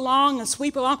sweep along and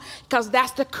sweep along because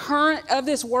that's the current of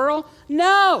this world?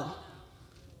 No.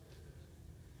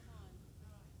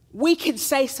 We can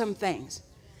say some things.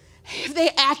 If they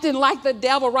acting like the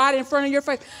devil right in front of your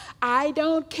face, I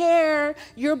don't care.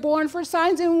 You're born for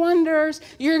signs and wonders.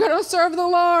 You're going to serve the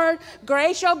Lord.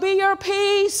 Grace shall be your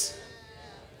peace.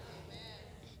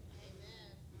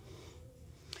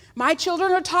 My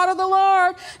children are taught of the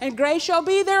Lord, and grace shall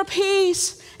be their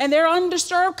peace and their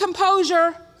undisturbed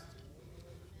composure.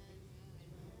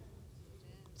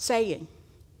 Saying.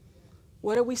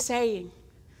 What are we saying?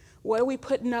 What are we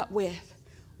putting up with?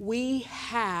 We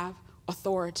have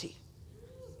authority.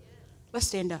 Let's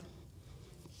stand up.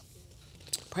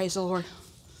 Praise the Lord.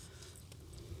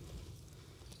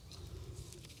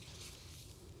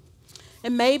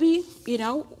 And maybe, we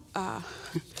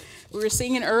were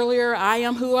singing earlier, I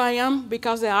am who I am,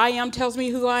 because the I am tells me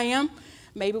who I am.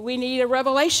 Maybe we need a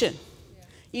revelation,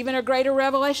 even a greater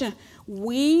revelation.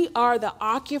 We are the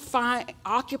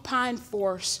occupying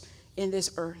force in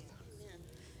this earth.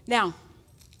 Now,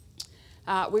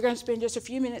 we're going to spend just a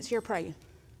few minutes here praying.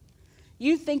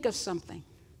 You think of something,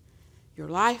 your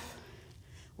life.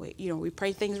 We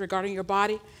pray things regarding your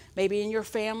body, maybe in your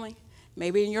family,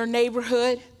 maybe in your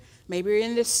neighborhood, maybe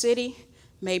in this city,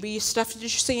 maybe stuff that you're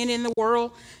seeing in the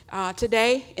world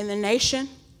today, in the nation,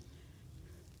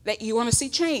 that you want to see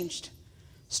changed.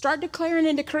 Start declaring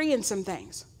and decreeing some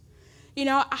things. When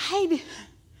the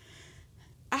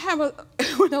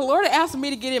Lord asked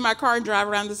me to get in my car and drive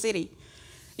around the city,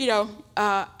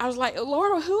 I was like,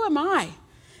 Lord, who am I?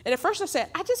 And at first I said,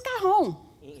 I just got home.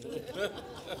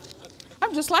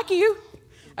 I'm just like you.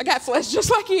 I got flesh just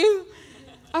like you.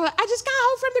 I just got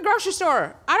home from the grocery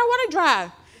store. I don't want to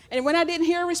drive. And when I didn't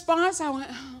hear a response, I went,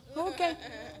 oh, okay.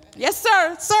 Yes,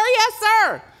 sir. Sir, yes,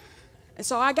 sir. And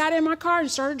so I got in my car and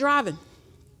started driving.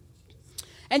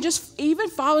 And just even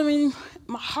following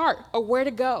my heart of where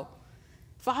to go.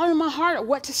 Following my heart of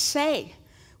what to say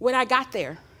when I got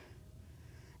there.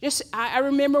 I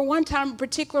remember one time, a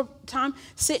particular time,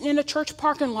 sitting in a church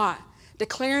parking lot,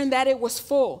 declaring that it was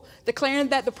full, declaring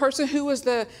that the person who was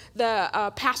the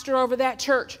pastor over that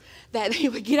church, that he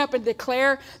would get up and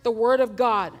declare the word of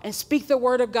God and speak the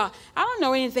word of God. I don't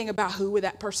know anything about who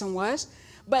that person was,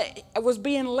 but I was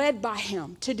being led by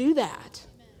him to do that.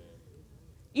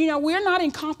 You know, we're not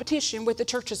in competition with the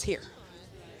churches here.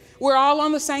 We're all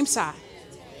on the same side.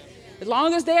 As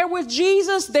long as they're with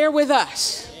Jesus, they're with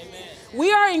us.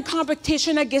 We are in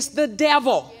competition against the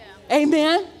devil.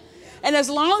 Amen. And as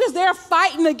long as they're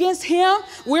fighting against him,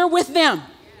 we're with them.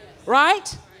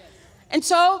 Right? And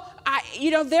so,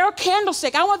 they're a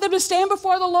candlestick. I want them to stand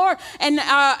before the Lord. And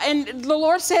the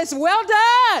Lord says, well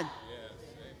done.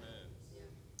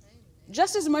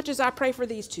 Just as much as I pray for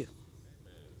these two.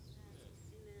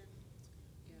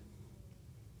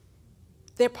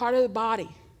 They're part of the body.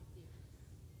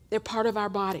 They're part of our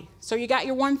body. So you got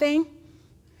your one thing?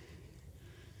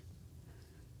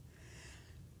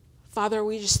 Father,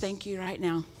 we just thank you right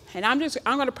now. And I'm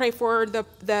going to pray for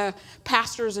the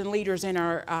pastors and leaders in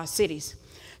our cities.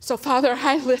 So, Father,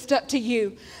 I lift up to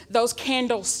you those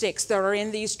candlesticks that are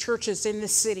in these churches in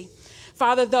this city.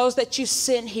 Father, those that you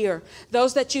sent here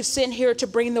to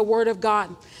bring the word of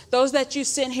God. Those that you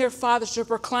sent here, Father, to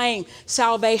proclaim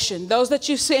salvation. Those that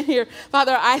you sent here,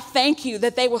 Father, I thank you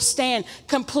that they will stand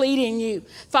completing you.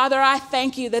 Father, I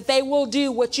thank you that they will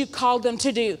do what you called them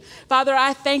to do. Father,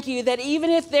 I thank you that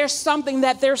even if there's something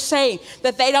that they're saying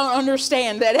that they don't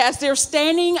understand, that as they're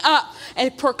standing up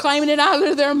and proclaiming it out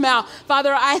of their mouth,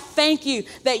 Father, I thank you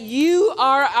that you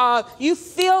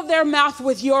fill their mouth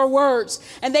with your words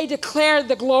and they declare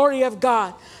the glory of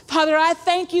God. Father, I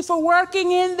thank you for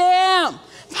working in them.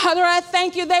 Father, I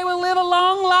thank you they will live a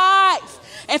long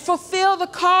life and fulfill the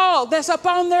call that's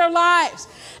upon their lives.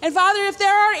 And Father, if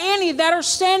there are any that are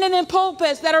standing in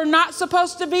pulpits that are not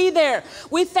supposed to be there,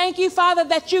 we thank you, Father,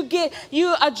 that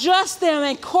you adjust them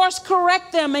and course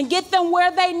correct them and get them where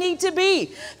they need to be.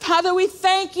 Father, we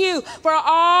thank you for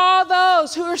all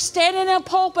those who are standing in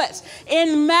pulpits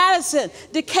in Madison,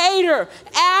 Decatur,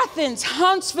 Athens,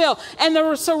 Huntsville, and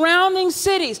the surrounding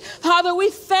cities. Father, we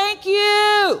thank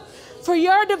you for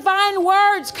your divine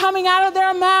words coming out of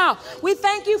their mouth. We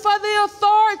thank you for the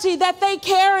authority that they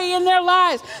carry in their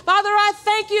lives. Father, I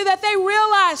thank you that they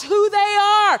realize who they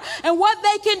are and what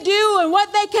they can do and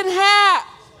what they can have.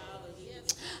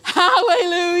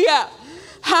 Hallelujah.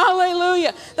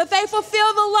 Hallelujah. That they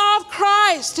fulfill the law of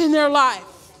Christ in their life.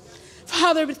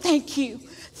 Father, thank you.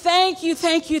 Thank you,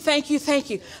 thank you, thank you, thank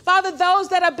you. Father, those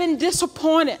that have been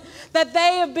disappointed, that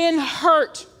they have been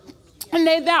hurt, and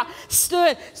they've now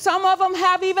stood. Some of them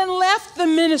have even left the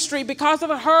ministry because of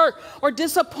a hurt or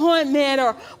disappointment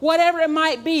or whatever it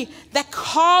might be. The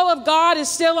call of God is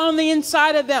still on the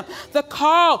inside of them. The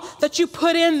call that you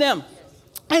put in them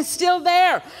is still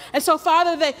there. And so,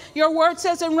 Father, your word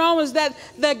says in Romans that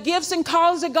the gifts and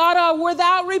callings of God are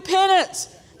without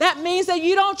repentance. That means that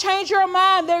you don't change your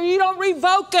mind there. You don't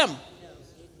revoke them.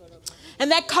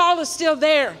 And that call is still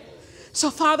there.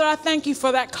 So, Father, I thank you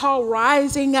for that call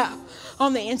rising up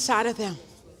on the inside of them.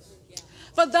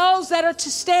 For those that are to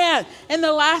stand in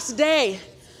the last day,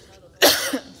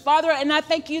 Father, and I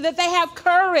thank you that they have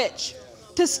courage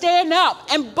to stand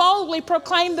up and boldly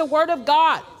proclaim the word of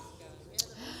God.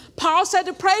 Paul said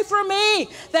to pray for me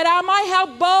that I might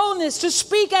have boldness to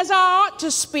speak as I ought to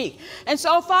speak. And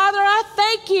so, Father, I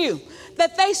thank you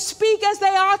that they speak as they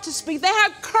ought to speak. They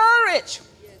have courage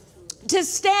to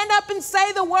stand up and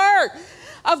say the word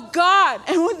of God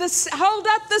and hold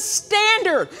up the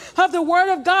standard of the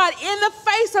word of God in the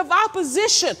face of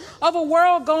opposition of a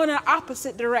world going in an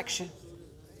opposite direction.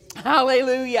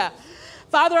 Hallelujah.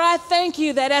 Father, I thank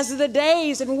you that as the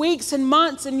days and weeks and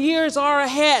months and years are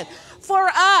ahead for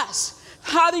us,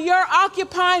 Father, you're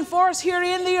occupying for us here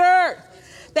in the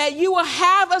earth, that you will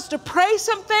have us to pray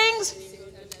some things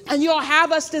and you'll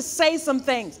have us to say some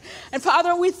things. And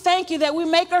Father, we thank you that we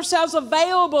make ourselves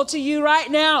available to you right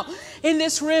now in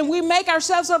this room. We make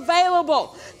ourselves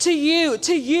available to you,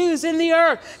 to use in the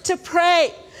earth, to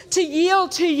pray, to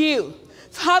yield to you.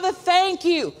 Father, thank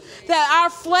you that our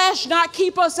flesh not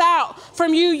keep us out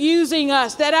from you using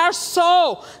us, that our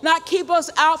soul not keep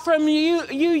us out from you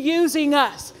using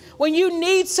us. When you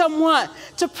need someone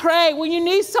to pray, when you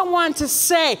need someone to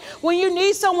say, when you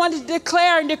need someone to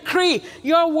declare and decree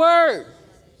your word,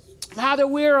 Father,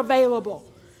 we're available.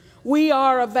 We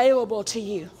are available to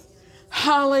you.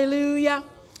 Hallelujah.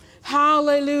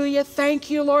 Hallelujah. Thank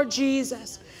you, Lord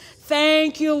Jesus.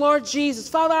 Thank you, Lord Jesus.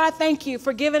 Father, I thank you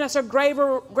for giving us a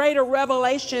greater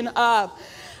revelation of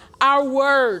our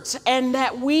words, and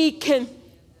that we can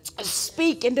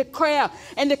speak and declare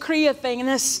and decree a thing and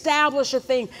establish a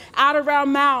thing out of our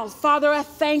mouths. Father, I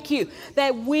thank you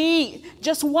that we,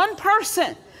 just one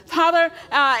person, Father,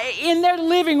 in their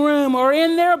living room or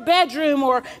in their bedroom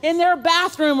or in their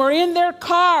bathroom or in their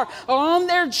car or on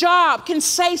their job, can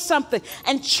say something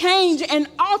and change and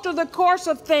alter the course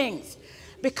of things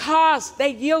because they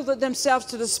yielded themselves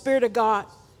to the Spirit of God.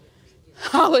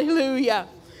 Hallelujah.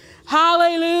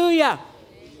 Hallelujah.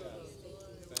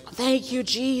 Thank you,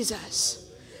 Jesus.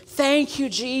 Thank you,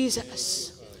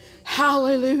 Jesus.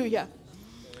 Hallelujah.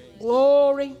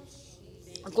 Glory.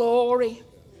 Glory.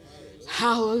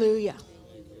 Hallelujah.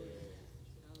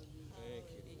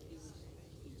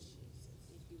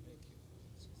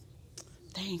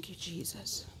 Thank you,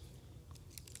 Jesus.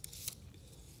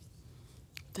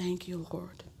 Thank you,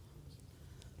 Lord.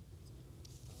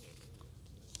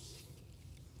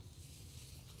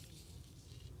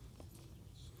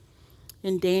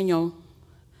 In Daniel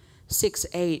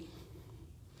 6:8,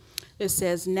 it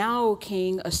says, "Now, O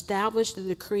king, establish the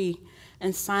decree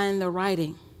and sign the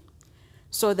writing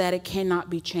so that it cannot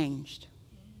be changed."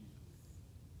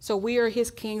 So we are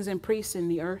his kings and priests in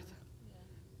the earth.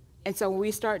 And so when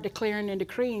we start declaring and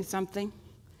decreeing something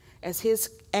as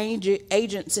his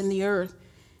agents in the earth,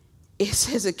 it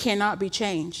says it cannot be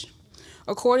changed.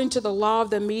 According to the law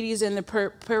of the Medes and the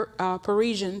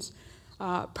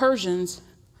Persians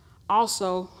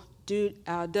also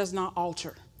does not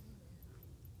alter.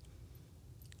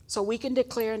 So we can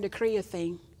declare and decree a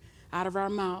thing out of our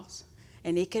mouths,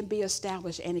 and it can be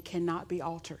established, and it cannot be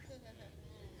altered.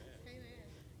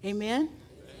 Amen? Amen?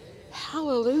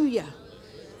 Hallelujah.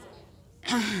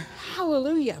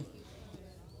 Hallelujah.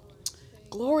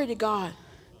 Glory to God.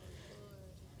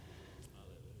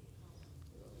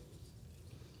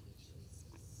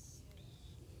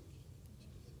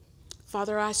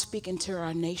 Father, I speak into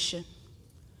our nation.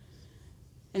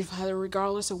 And Father,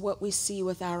 regardless of what we see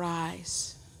with our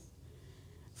eyes,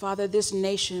 Father, this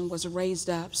nation was raised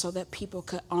up so that people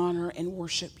could honor and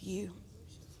worship you.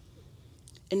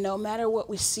 And no matter what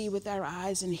we see with our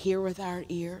eyes and hear with our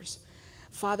ears,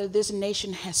 Father, this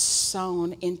nation has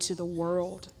sown into the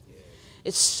world.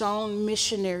 It's sown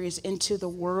missionaries into the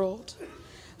world.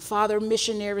 Father,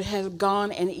 missionaries have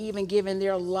gone and even given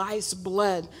their life's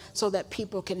blood so that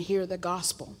people can hear the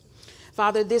gospel.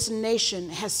 Father, this nation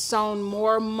has sown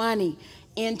more money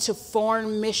into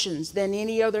foreign missions than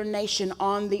any other nation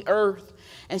on the earth.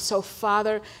 And so,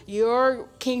 Father, your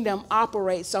kingdom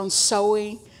operates on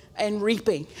sowing and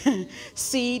reaping,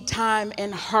 seed time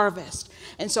and harvest.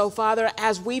 And so, Father,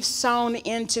 as we've sown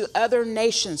into other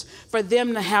nations for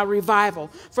them to have revival,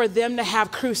 for them to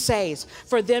have crusades,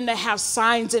 for them to have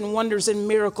signs and wonders and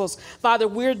miracles, Father,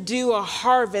 we're due a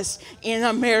harvest in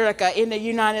America, in the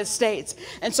United States.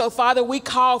 And so, Father, we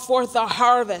call forth a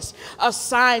harvest of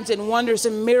signs and wonders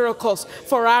and miracles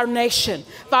for our nation.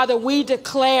 Father, we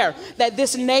declare that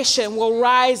this nation will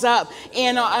rise up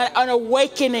in an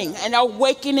awakening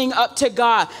up to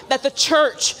God, that the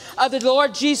church of the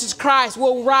Lord Jesus Christ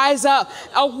will rise up.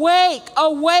 Awake,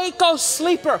 awake, O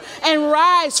sleeper, and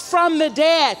rise from the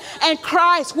dead, and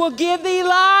Christ will give thee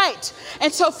light.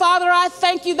 And so, Father, I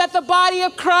thank you that the body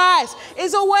of Christ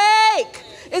is awake,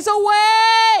 is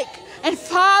awake. And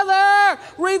Father,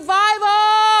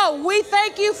 revival. We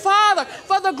thank you, Father,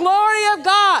 for the glory of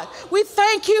God. We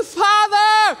thank you,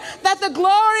 Father, that the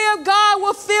glory of God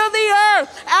will fill the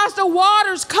earth as the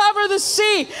waters cover the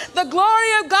sea. The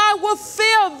glory of God will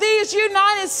fill these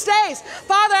United States,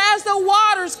 Father, as the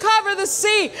waters cover the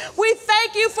sea. We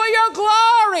thank you for your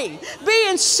glory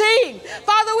being seen.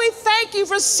 Father, we thank you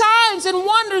for signs and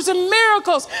wonders and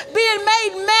miracles being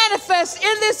made manifest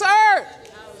in this earth.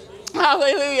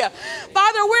 Hallelujah.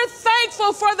 Father, we're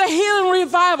thankful for the healing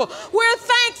revival. We're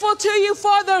thankful to you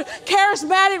for the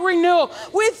charismatic renewal.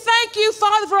 We thank you,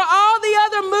 Father, for all the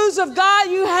other moves of God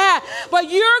you have. But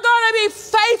you're going to be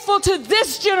faithful to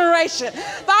this generation.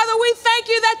 Father, we thank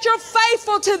you that you're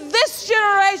faithful to this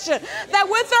generation, that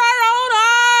with our own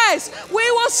eyes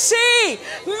we will see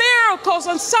miracles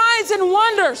and signs and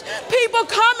wonders. People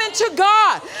coming to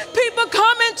God. People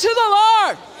coming to the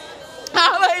Lord.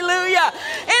 Hallelujah.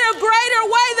 In a greater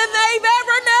way than they've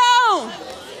ever known.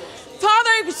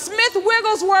 Father Smith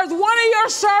Wigglesworth, one of your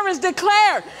servants,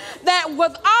 declared that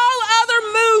with all other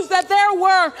moves that there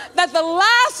were, that the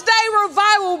last day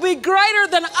revival will be greater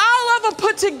than all of them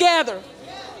put together.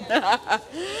 Hallelujah.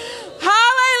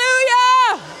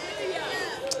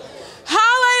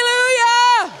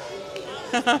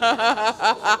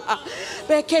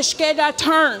 Bekeshkeda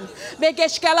turn.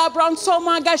 Bekeshkela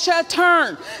bronsoma gasha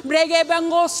turn. Brege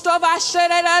bangosto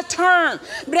vashereda turn.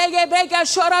 Brege bega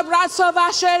shora braso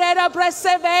vashereda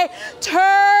breseve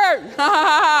turn.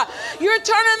 You're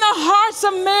turning the hearts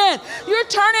of men. You're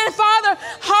turning, Father,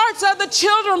 hearts of the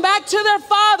children back to their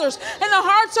fathers, and the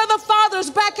hearts of the fathers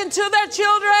back into their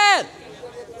children.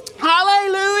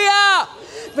 Hallelujah.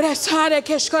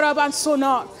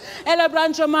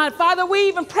 Father, we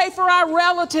even pray for our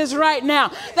relatives right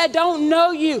now that don't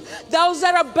know you, those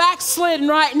that are backslidden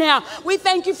right now. We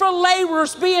thank you for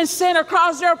laborers being sent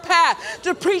across their path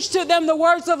to preach to them the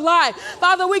words of life.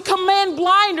 Father, we command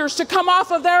blinders to come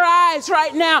off of their eyes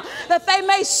right now, that they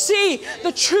may see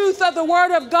the truth of the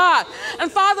word of God.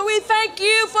 And Father, we thank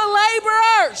you for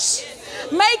laborers.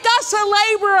 Make us a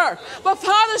laborer. But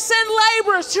Father, send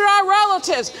laborers to our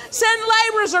relatives. Send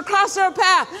laborers across our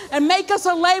path and make us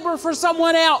a laborer for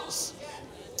someone else.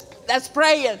 That's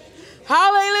praying.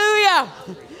 Hallelujah.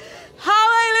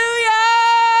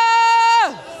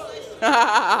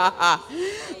 Hallelujah.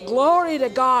 Glory to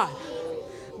God.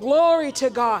 Glory to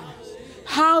God.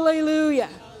 Hallelujah.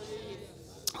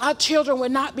 Our children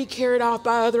would not be carried off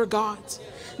by other gods,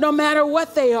 no matter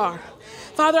what they are.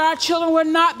 Father, our children will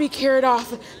not be carried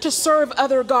off to serve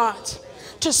other gods,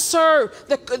 to serve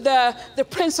the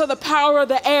prince of the power of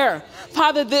the air.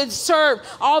 Father, they serve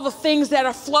all the things that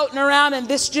are floating around in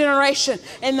this generation,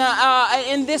 in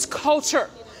this culture.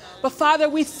 But Father,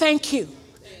 we thank you.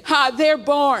 They're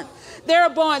born.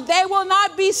 They're born. They will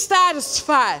not be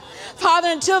satisfied, Father,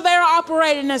 until they're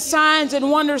operating in signs and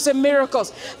wonders and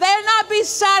miracles. They'll not be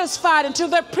satisfied until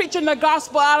they're preaching the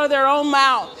gospel out of their own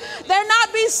mouth. They'll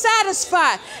not be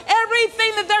satisfied.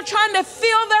 Everything that they're trying to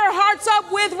fill their hearts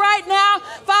up with right now,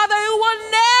 Father, it will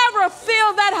never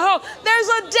fill that hole. There's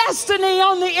a destiny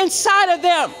on the inside of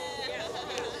them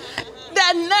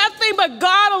that nothing but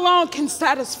God alone can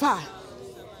satisfy.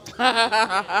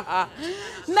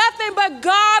 Nothing but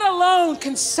God alone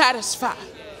can satisfy.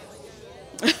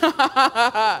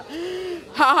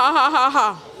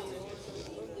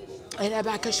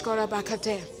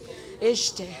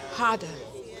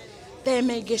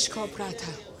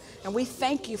 And we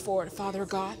thank you for it, Father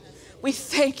God. We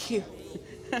thank you.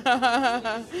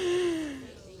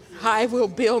 I will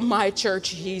build my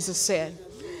church, Jesus said,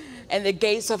 and the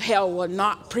gates of hell will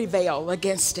not prevail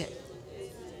against it.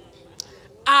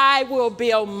 I will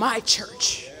build my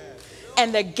church,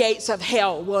 and the gates of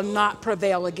hell will not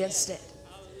prevail against it.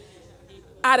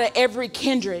 Out of every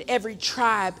kindred, every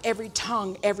tribe, every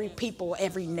tongue, every people,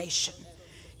 every nation,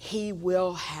 he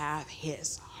will have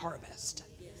his harvest.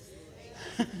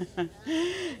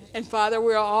 And Father,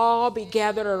 we'll all be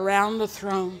gathered around the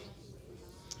throne.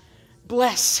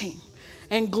 Blessing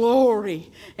and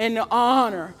glory and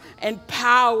honor and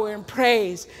power and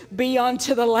praise be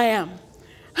unto the Lamb.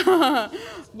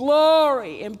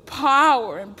 Glory and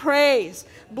power and praise,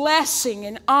 blessing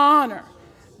and honor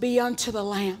be unto the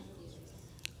Lamb.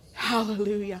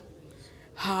 Hallelujah.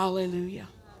 Hallelujah.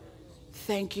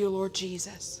 Thank you, Lord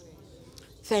Jesus.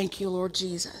 Thank you, Lord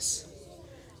Jesus.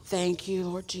 Thank you,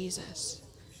 Lord Jesus.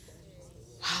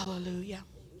 Hallelujah.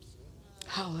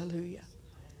 Hallelujah.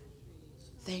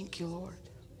 Thank you, Lord.